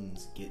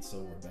teens get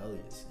so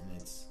rebellious, and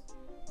it's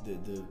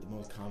the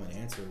most common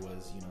answer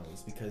was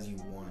it's because you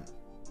want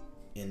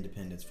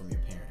independence from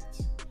your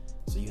parents.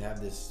 So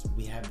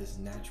we have this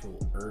natural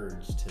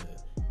urge to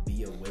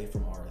be away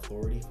from our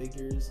authority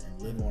figures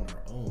and live on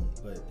our own.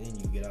 But then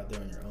you get out there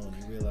on your own,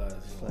 you realize,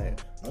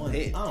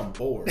 I'm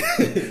bored.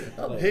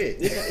 I'm hit.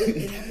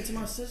 It happened to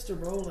my sister,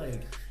 bro.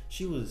 Like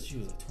she was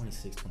like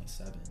 26,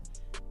 27,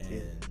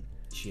 and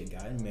she had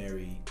gotten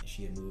married and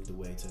she had moved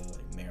away to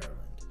like Maryland.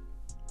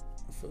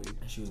 I feel you.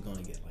 And she was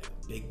gonna get like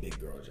a big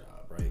girl job,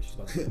 right? She's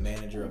about to be the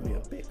manager of a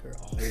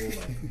whole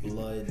like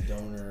blood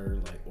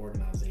donor like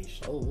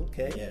organization. Oh,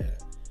 okay. Yeah.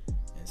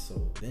 And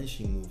so then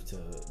she moved to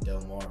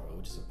Delmarva,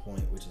 which is a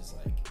point which is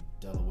like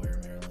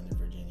Delaware, Maryland, and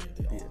Virginia.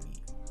 They all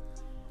meet.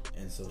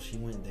 And so she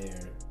went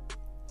there,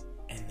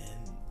 and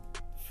then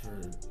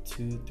for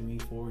 2, 3,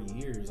 4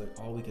 years, like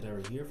all we could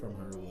ever hear from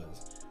her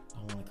was, "I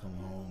want to come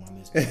home. I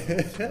miss my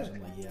home so much."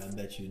 I'm like, yeah, I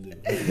bet you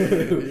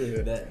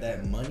do.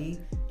 That money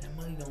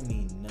don't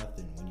mean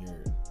nothing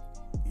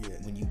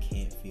when you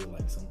can't feel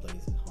like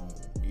someplace is home.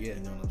 Yeah.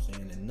 You know what I'm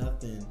saying? And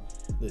nothing.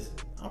 Listen,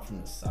 I'm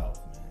from the South,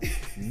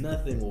 man.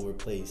 Nothing will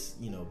replace,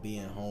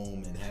 being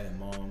home and having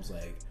moms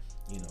like,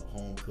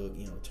 home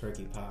cooked,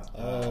 turkey pot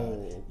pie.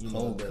 Oh,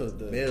 home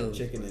cooked meals,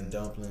 chicken and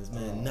dumplings,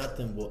 man.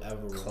 Nothing will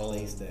ever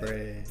replace that.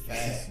 Bread.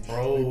 Fat,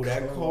 bro,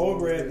 that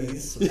cornbread be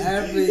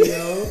slapping,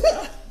 yo.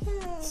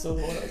 So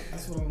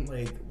that's what I'm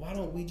like. Why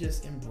don't we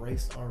just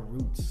embrace our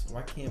roots?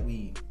 Why can't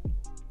we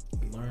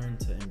learn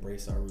to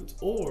embrace our roots?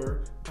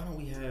 Or why don't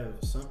we have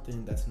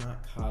something that's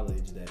not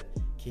college that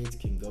kids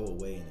can go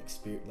away and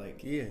experience,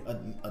 like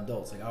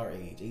adults like our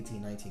age,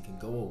 18, 19, can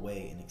go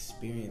away and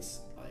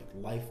experience like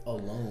life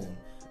alone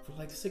for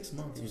like 6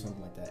 months or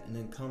something like that, and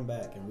then come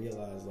back and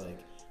realize like,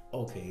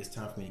 okay, it's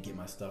time for me to get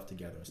my stuff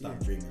together and stop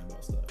dreaming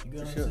about stuff. You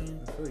get what I'm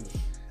saying? I feel you.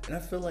 And I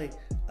feel like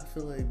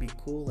it'd be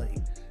cool, like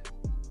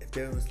if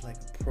there was like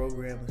a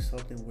program or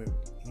something where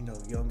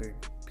younger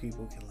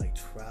people can like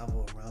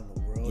travel around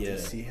the world and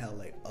see how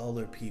like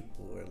other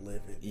people are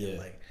living and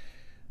like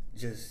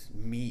just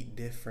meet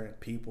different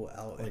people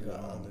out like in the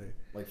other,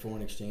 like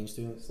foreign exchange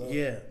students.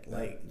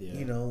 Like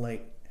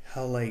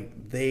how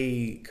like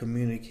they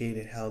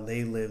communicated, how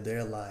they live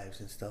their lives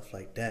and stuff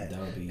like that.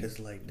 Because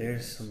like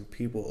there's some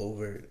people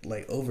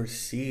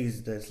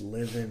overseas that's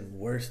living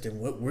worse than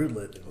what we're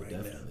living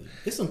now.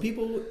 There's some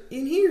people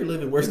in here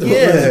living worse than what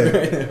we're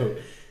living right now.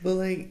 But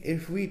like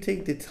if we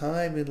take the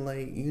time and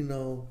like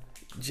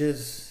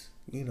just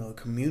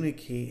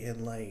communicate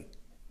and like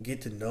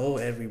get to know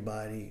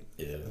everybody,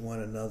 one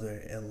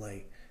another, and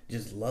like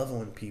just love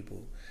on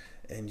people,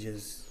 and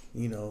just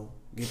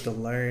get to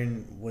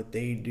learn what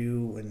they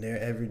do in their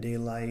everyday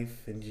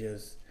life, and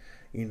just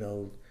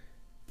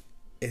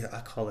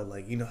I call it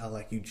like how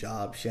like you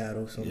job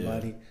shadow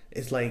somebody.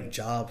 It's like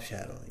job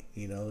shadowing,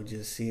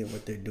 just seeing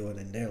what they're doing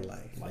in their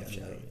life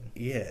shadowing.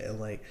 And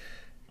like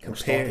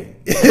comparing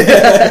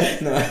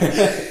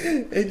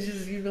and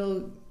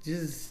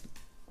just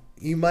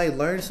you might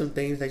learn some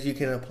things that you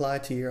can apply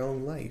to your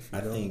own life.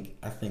 I think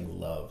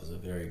love is a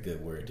very good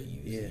word to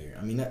use here.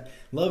 I mean,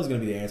 love is going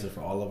to be the answer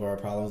for all of our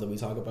problems that we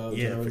talk about.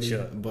 Yeah, for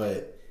sure.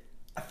 But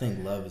I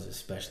think love is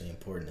especially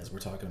important as we're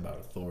talking about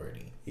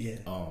authority. Yeah.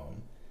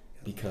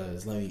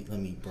 Because let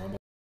me bro.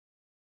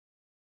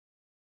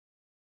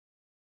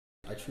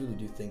 I truly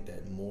do think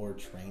that more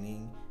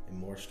training and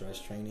more stress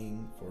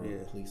training for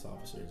police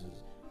officers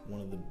is one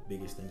of the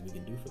biggest things we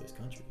can do for this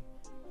country.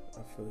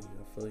 I feel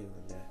you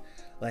in that.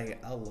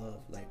 Like I love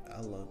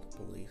the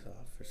police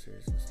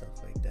officers and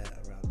stuff like that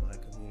around my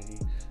community.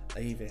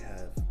 I even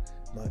have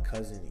my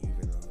cousin a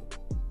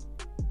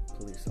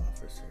police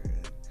officer,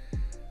 and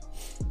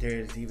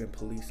there's even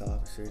police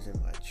officers in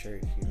my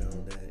church,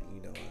 that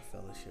I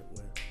fellowship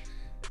with,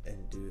 and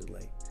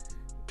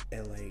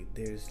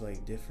there's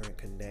like different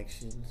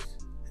connections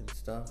and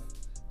stuff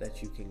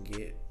that you can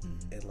get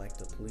in like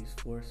the police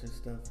force and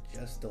stuff,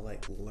 just to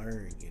like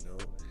learn,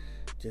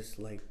 just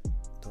like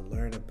to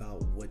learn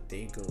about what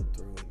they go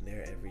through in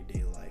their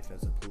everyday life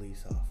as a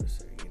police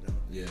officer,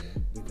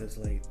 because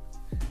like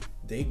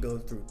they go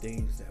through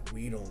things that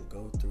we don't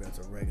go through as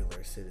a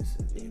regular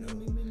citizen,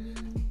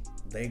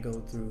 They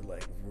go through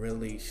like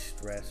really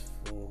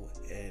stressful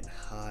and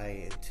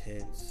high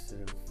intense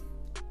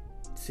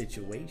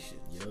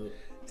situations,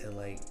 and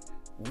like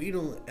we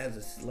don't, as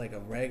a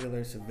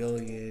regular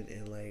civilian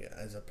and like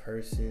as a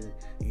person,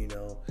 we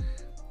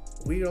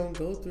don't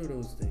go through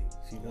those things,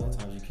 A lot of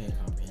times you can't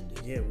comprehend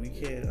it. Yeah, we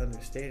can't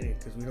understand it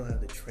because we don't have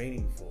the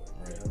training for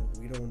it. Right.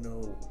 We don't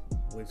know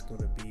what's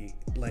going to be.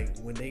 Like,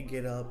 when they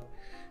get up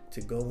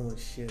to go on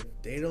shift,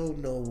 they don't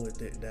know what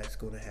that's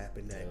going to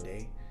happen that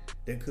day.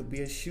 There could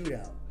be a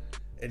shootout,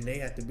 and they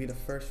have to be the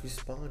first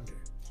responder.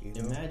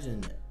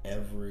 Imagine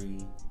every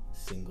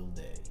single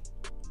day.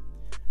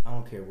 I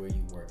don't care where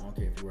you work. I don't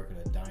care if you work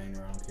at a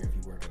diner. I don't care if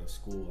you work at a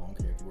school. I don't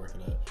care if you work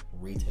at a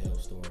retail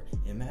store.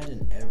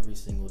 Imagine every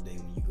single day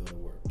when you go to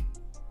work.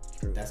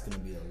 True. That's going to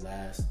be the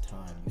last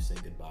time you say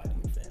goodbye to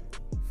your family.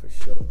 For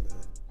sure,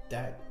 man.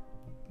 That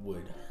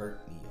would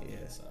hurt me on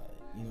the inside.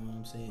 You know what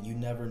I'm saying? You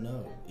never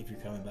know if you're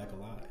coming back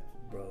alive.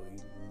 Bro, you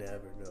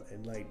never know.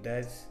 And like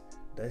that's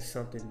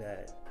something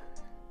that,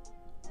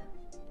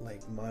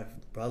 like, my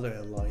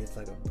brother-in-law, he's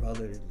like a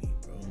brother to me,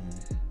 bro.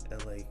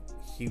 And like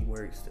he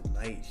works the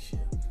night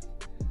shift.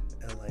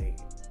 and like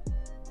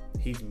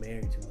he's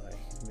married to my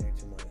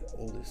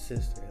oldest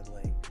sister, and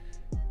like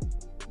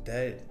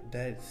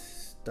that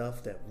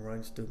stuff that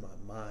runs through my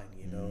mind,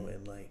 you know,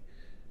 and like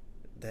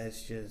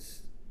that's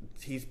just,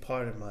 he's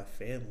part of my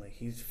family.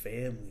 He's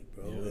family,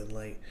 bro. And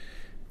like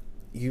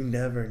you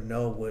never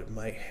know what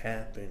might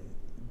happen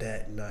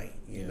that night,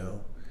 you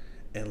know,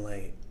 and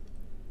like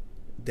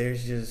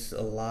there's just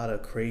a lot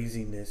of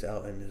craziness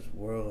out in this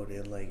world,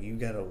 and like you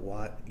gotta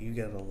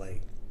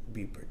like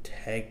be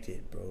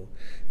protected, bro.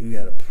 You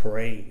gotta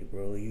pray,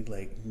 bro. You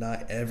like,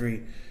 not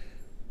every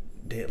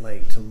day,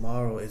 like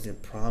tomorrow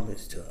isn't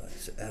promised to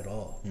us at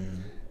all.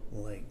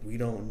 Like we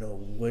don't know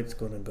what's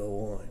gonna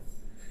go on,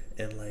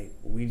 and like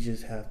we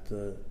just have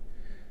to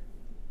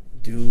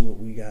do what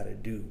we gotta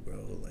do, bro.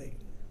 Like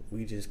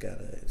we just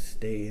gotta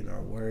stay in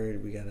our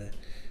word. We gotta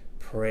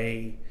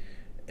pray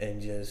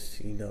and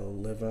just, you know,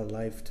 live our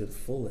life to the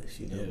fullest,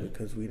 you know,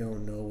 because we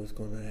don't know what's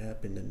going to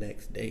happen the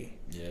next day.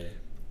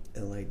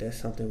 And like that's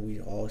something we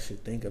all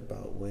should think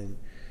about when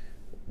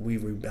we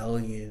rebel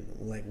against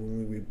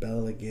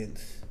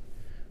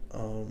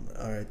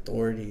our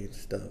authority and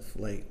stuff.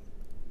 Like,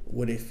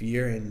 what if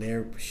you're in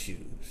their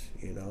shoes,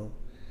 you know?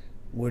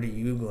 What are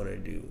you going to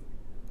do?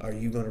 Are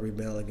you going to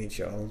rebel against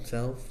your own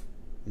self?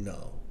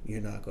 No,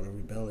 you're not going to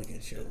rebel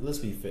against your own. Let's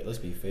be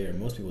fair.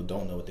 Most people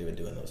don't know what they would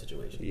do in those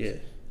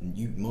situations.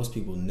 Most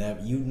people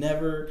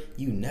never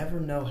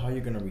know how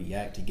you're gonna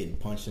react to getting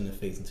punched in the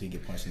face until you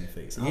get punched in the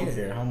face. I don't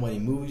care how many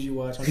movies you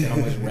watch, I don't care how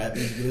much rap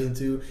music you listen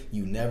to,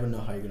 you never know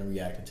how you're gonna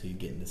react until you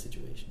get in the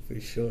situation. For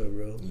sure,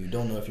 bro. You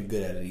don't know if you're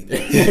good at it either.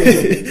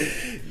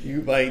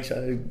 You might try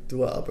to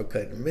do an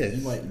uppercut and miss.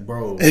 You might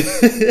try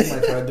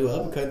to do an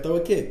uppercut and throw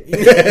a kick.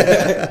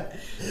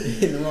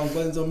 Hitting the wrong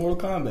buttons on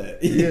Mortal Kombat.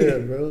 Yeah,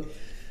 bro.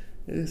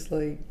 It's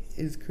like,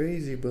 it's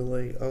crazy, but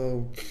like,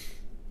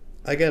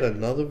 I got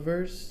another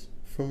verse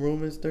from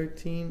Romans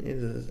 13.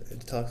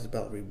 It talks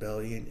about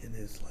rebellion, and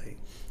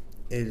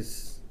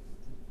it's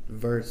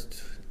verse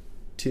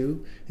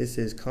 2. It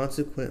says,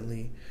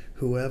 consequently,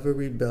 whoever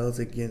rebels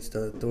against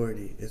the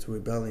authority is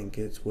rebelling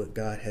against what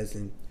God has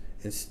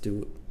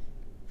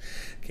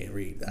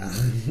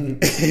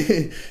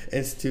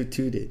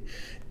instituted,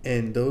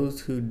 and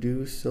those who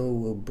do so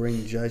will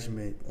bring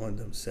judgment on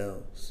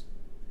themselves.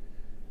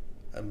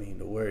 I mean,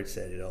 the word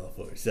said it all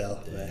for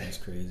itself, man. That's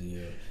crazy,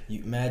 yo.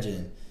 You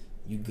imagine,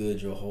 you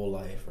good your whole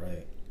life,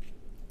 right?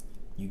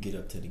 You get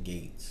up to the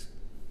gates,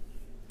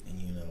 and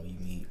you know, you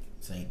meet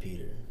St.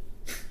 Peter.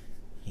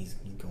 He's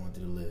going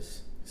through the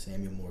list.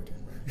 Samuel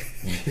Morgan,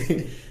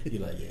 right?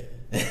 You're like, yeah.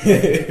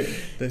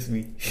 That's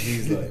me.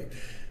 He's like,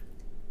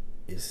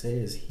 it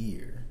says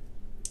here,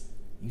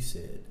 you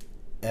said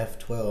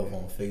F12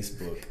 on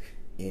Facebook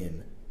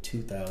in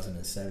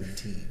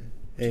 2017.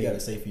 What you gotta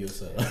say for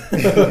yourself?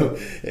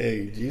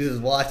 Hey, Jesus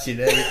watching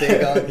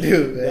everything I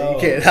do, man. Yo, you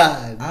can't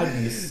hide.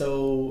 I'd be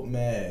so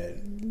mad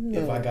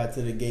if I got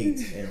to the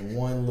gates and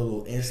one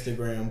little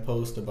Instagram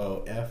post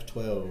about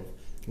F12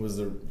 was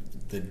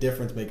the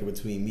difference maker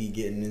between me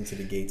getting into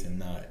the gates and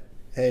not.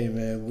 Hey,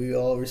 man, we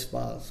all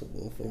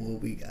responsible for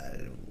what we got.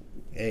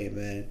 Hey,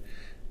 man,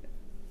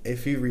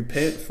 if you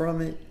repent from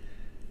it,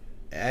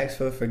 ask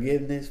for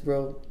forgiveness,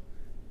 bro,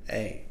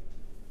 hey,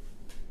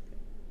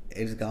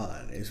 it's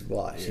gone. It's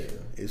washed. Yeah.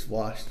 It's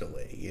washed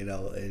away. You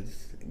know,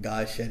 it's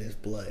God shed His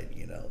blood.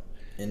 You know,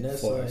 and that's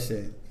for our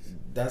sins.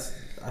 That's,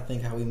 I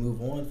think, how we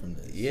move on from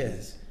this.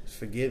 Yes,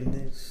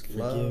 forgiveness,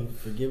 love.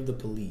 Forgive the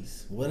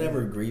police.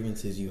 Whatever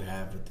grievances you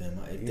have with them.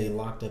 If they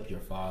locked up your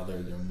father,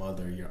 your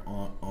mother, your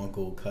aunt,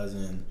 uncle,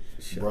 cousin,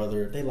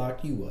 brother, they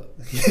locked you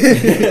up.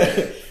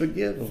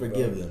 Forgive them.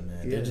 Forgive them,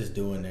 man. They're just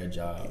doing their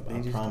job.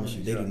 I promise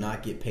you, they do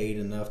not get paid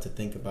enough to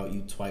think about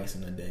you twice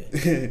in a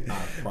day.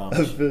 I promise.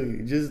 I feel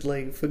you. Just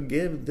like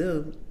forgive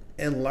them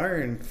and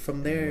learn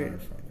from their.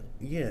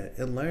 Yeah,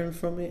 and learn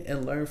from it,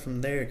 and learn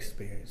from their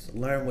experience.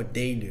 Learn what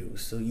they do,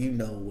 so you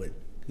know what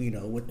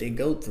they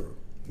go through.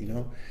 You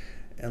know,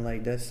 and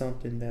like that's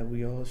something that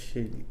we all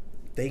should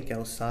think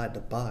outside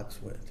the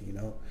box with. You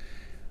know,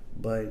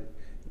 but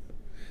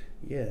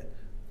yeah,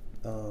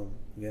 you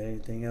got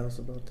anything else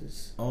about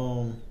this?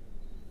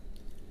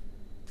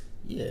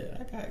 Yeah,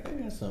 I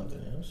got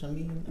something else. I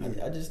mean,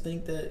 I just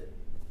think that,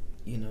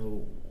 you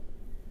know,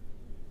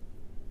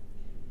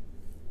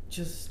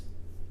 just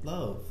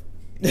love.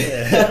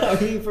 Yeah, I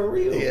mean, for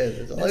real. Yeah,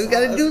 that's all you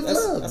gotta do is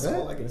love. That's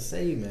all I can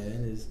say,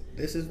 man.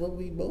 This is what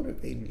we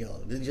motivating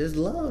y'all to just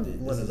love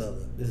one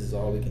another. This is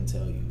all we can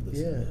tell you.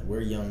 Listen, man,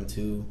 we're young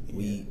too.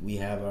 We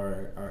have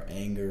our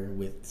anger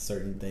with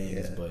certain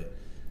things, but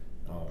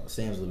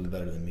Sam's a little bit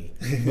better than me.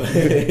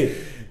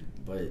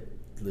 But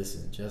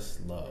listen,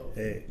 just love.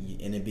 Hey.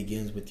 And it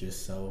begins with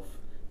yourself.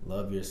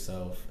 Love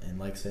yourself, and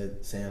like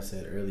Sam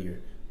said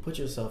earlier, put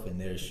yourself in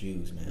their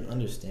shoes, man.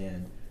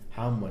 Understand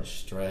how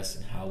much stress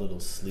and how little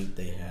sleep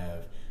they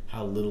have,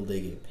 how little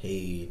they get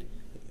paid,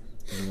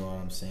 you know what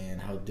I'm saying,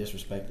 how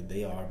disrespected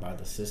they are by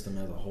the system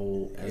as a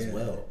whole as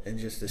well. And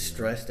just the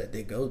stress that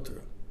they go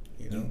through,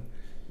 you know.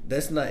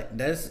 That's not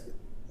just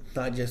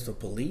the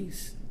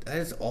police.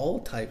 that's all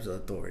types of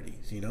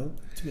authorities, To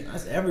be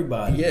honest,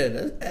 everybody. Yeah,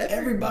 that's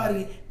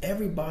everybody.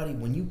 Everybody.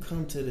 When you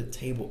come to the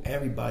table,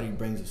 everybody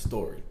brings a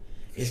story.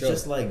 It's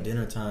just like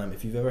dinner time.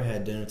 If you've ever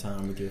had dinner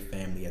time with your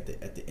family at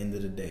the end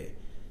of the day,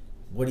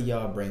 what do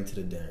y'all bring to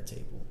the dinner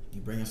table? You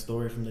bring a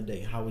story from the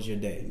day. How was your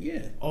day?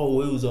 Yeah.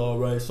 Oh, it was all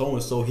right. So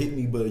and so hit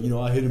me, but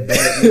I hit him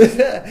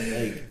back.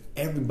 Like,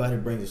 everybody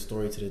brings a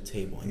story to the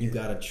table, and you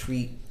gotta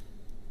treat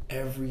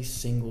every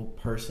single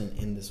person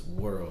in this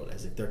world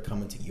as if they're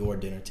coming to your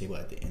dinner table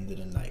at the end of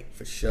the night.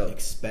 For sure.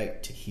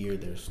 Expect to hear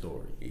their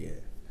story. Yeah.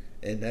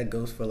 And that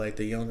goes for like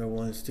the younger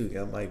ones too.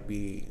 Y'all might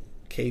be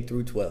K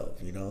through 12,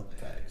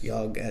 Facts.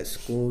 Y'all at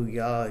school,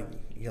 y'all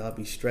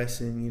be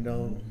stressing,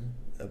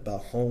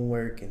 about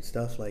homework and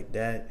stuff like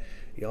that.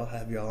 Y'all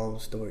have your own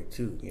story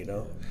too,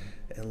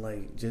 and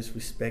like just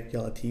respect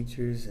y'all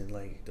teachers and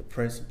like the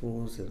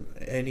principals and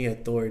any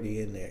authority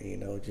in there,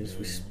 just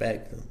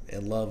respect them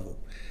and love them.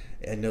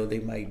 And know they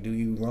might do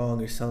you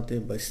wrong or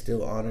something, but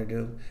still honor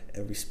them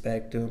and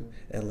respect them,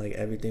 and like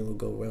everything will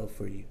go well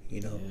for you,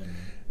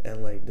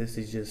 And like this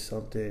is just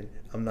something.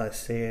 I'm not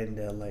saying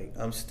that like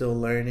I'm still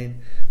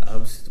learning.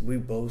 We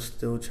both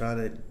still trying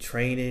to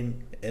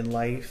training in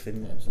life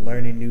and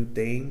learning new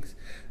things,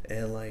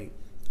 and like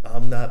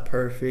I'm not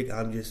perfect.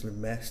 I'm just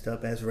messed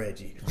up as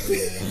Reggie.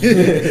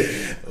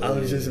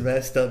 I'm just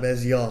messed up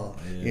as y'all,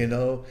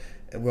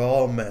 And we're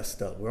all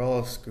messed up. We're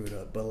all screwed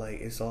up. But like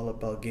it's all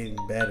about getting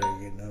better,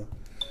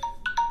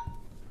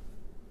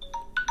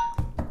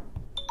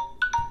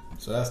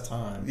 So that's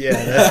time. Yeah,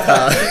 that's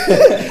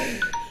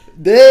time.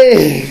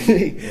 Dang.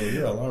 Well,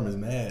 your alarm is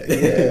mad.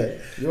 Yeah.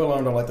 Your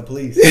alarm don't like the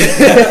police.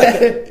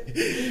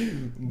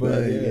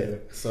 But yeah.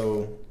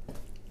 So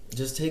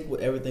just take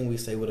everything we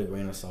say with a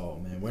grain of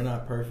salt, man. We're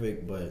not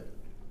perfect, but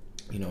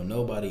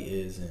nobody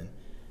is, and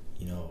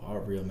our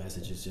real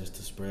message is just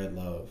to spread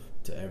love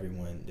to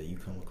everyone that you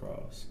come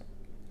across.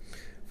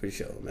 For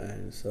sure,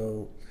 man.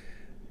 So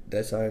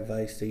that's our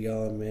advice to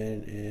y'all,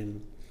 man,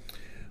 and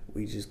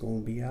we just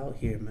gonna be out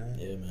here, man.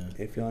 Yeah, man.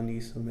 If y'all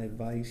need some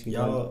advice,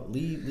 y'all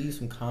leave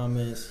some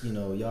comments.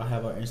 Y'all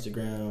have our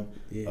Instagram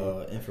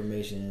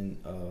information.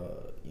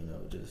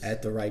 Just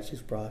at The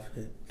Righteous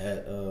Prophet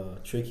at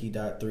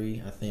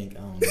tricky.3. I think.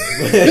 I don't know.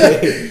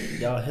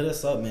 Y'all hit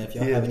us up, man. If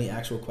y'all have any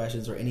actual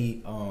questions or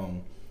any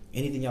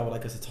anything y'all would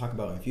like us to talk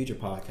about in future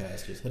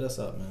podcasts, just hit us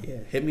up, man. Yeah,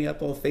 hit me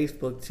up on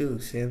Facebook too,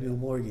 Samuel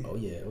Morgan. Oh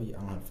yeah. I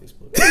don't have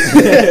Facebook.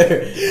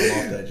 I'm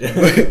off that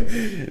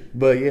job.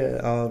 But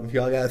yeah, if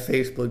y'all got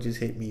Facebook, just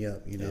hit me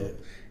up,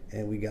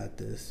 and we got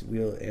this.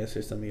 We'll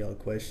answer some of y'all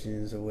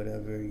questions or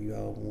whatever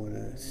y'all want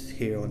to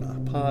hear on our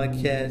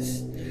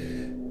podcast.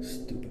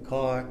 Stupid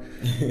car,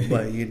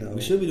 but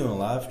we should be doing a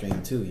live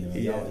stream too.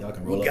 Y'all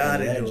can roll up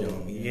on that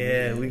joint.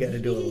 Yeah, we got to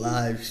do a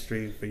live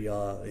stream for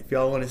y'all. If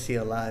y'all want to see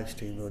a live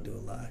stream, we'll do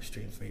a live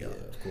stream for y'all.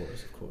 Yeah, of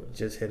course.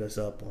 Just hit us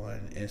up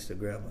on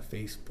Instagram or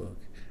Facebook.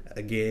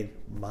 Again,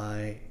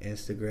 my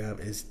Instagram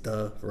is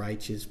The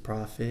Righteous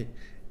Prophet,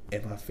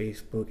 and my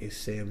Facebook is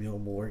Samuel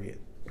Morgan.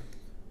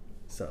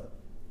 So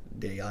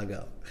there y'all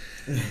go.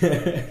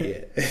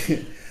 Yeah.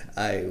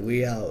 Alright,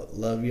 we out.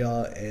 Love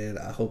y'all, and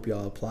I hope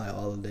y'all apply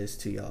all of this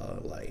to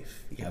y'all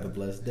life. Have a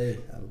blessed day.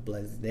 Have a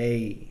blessed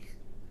day.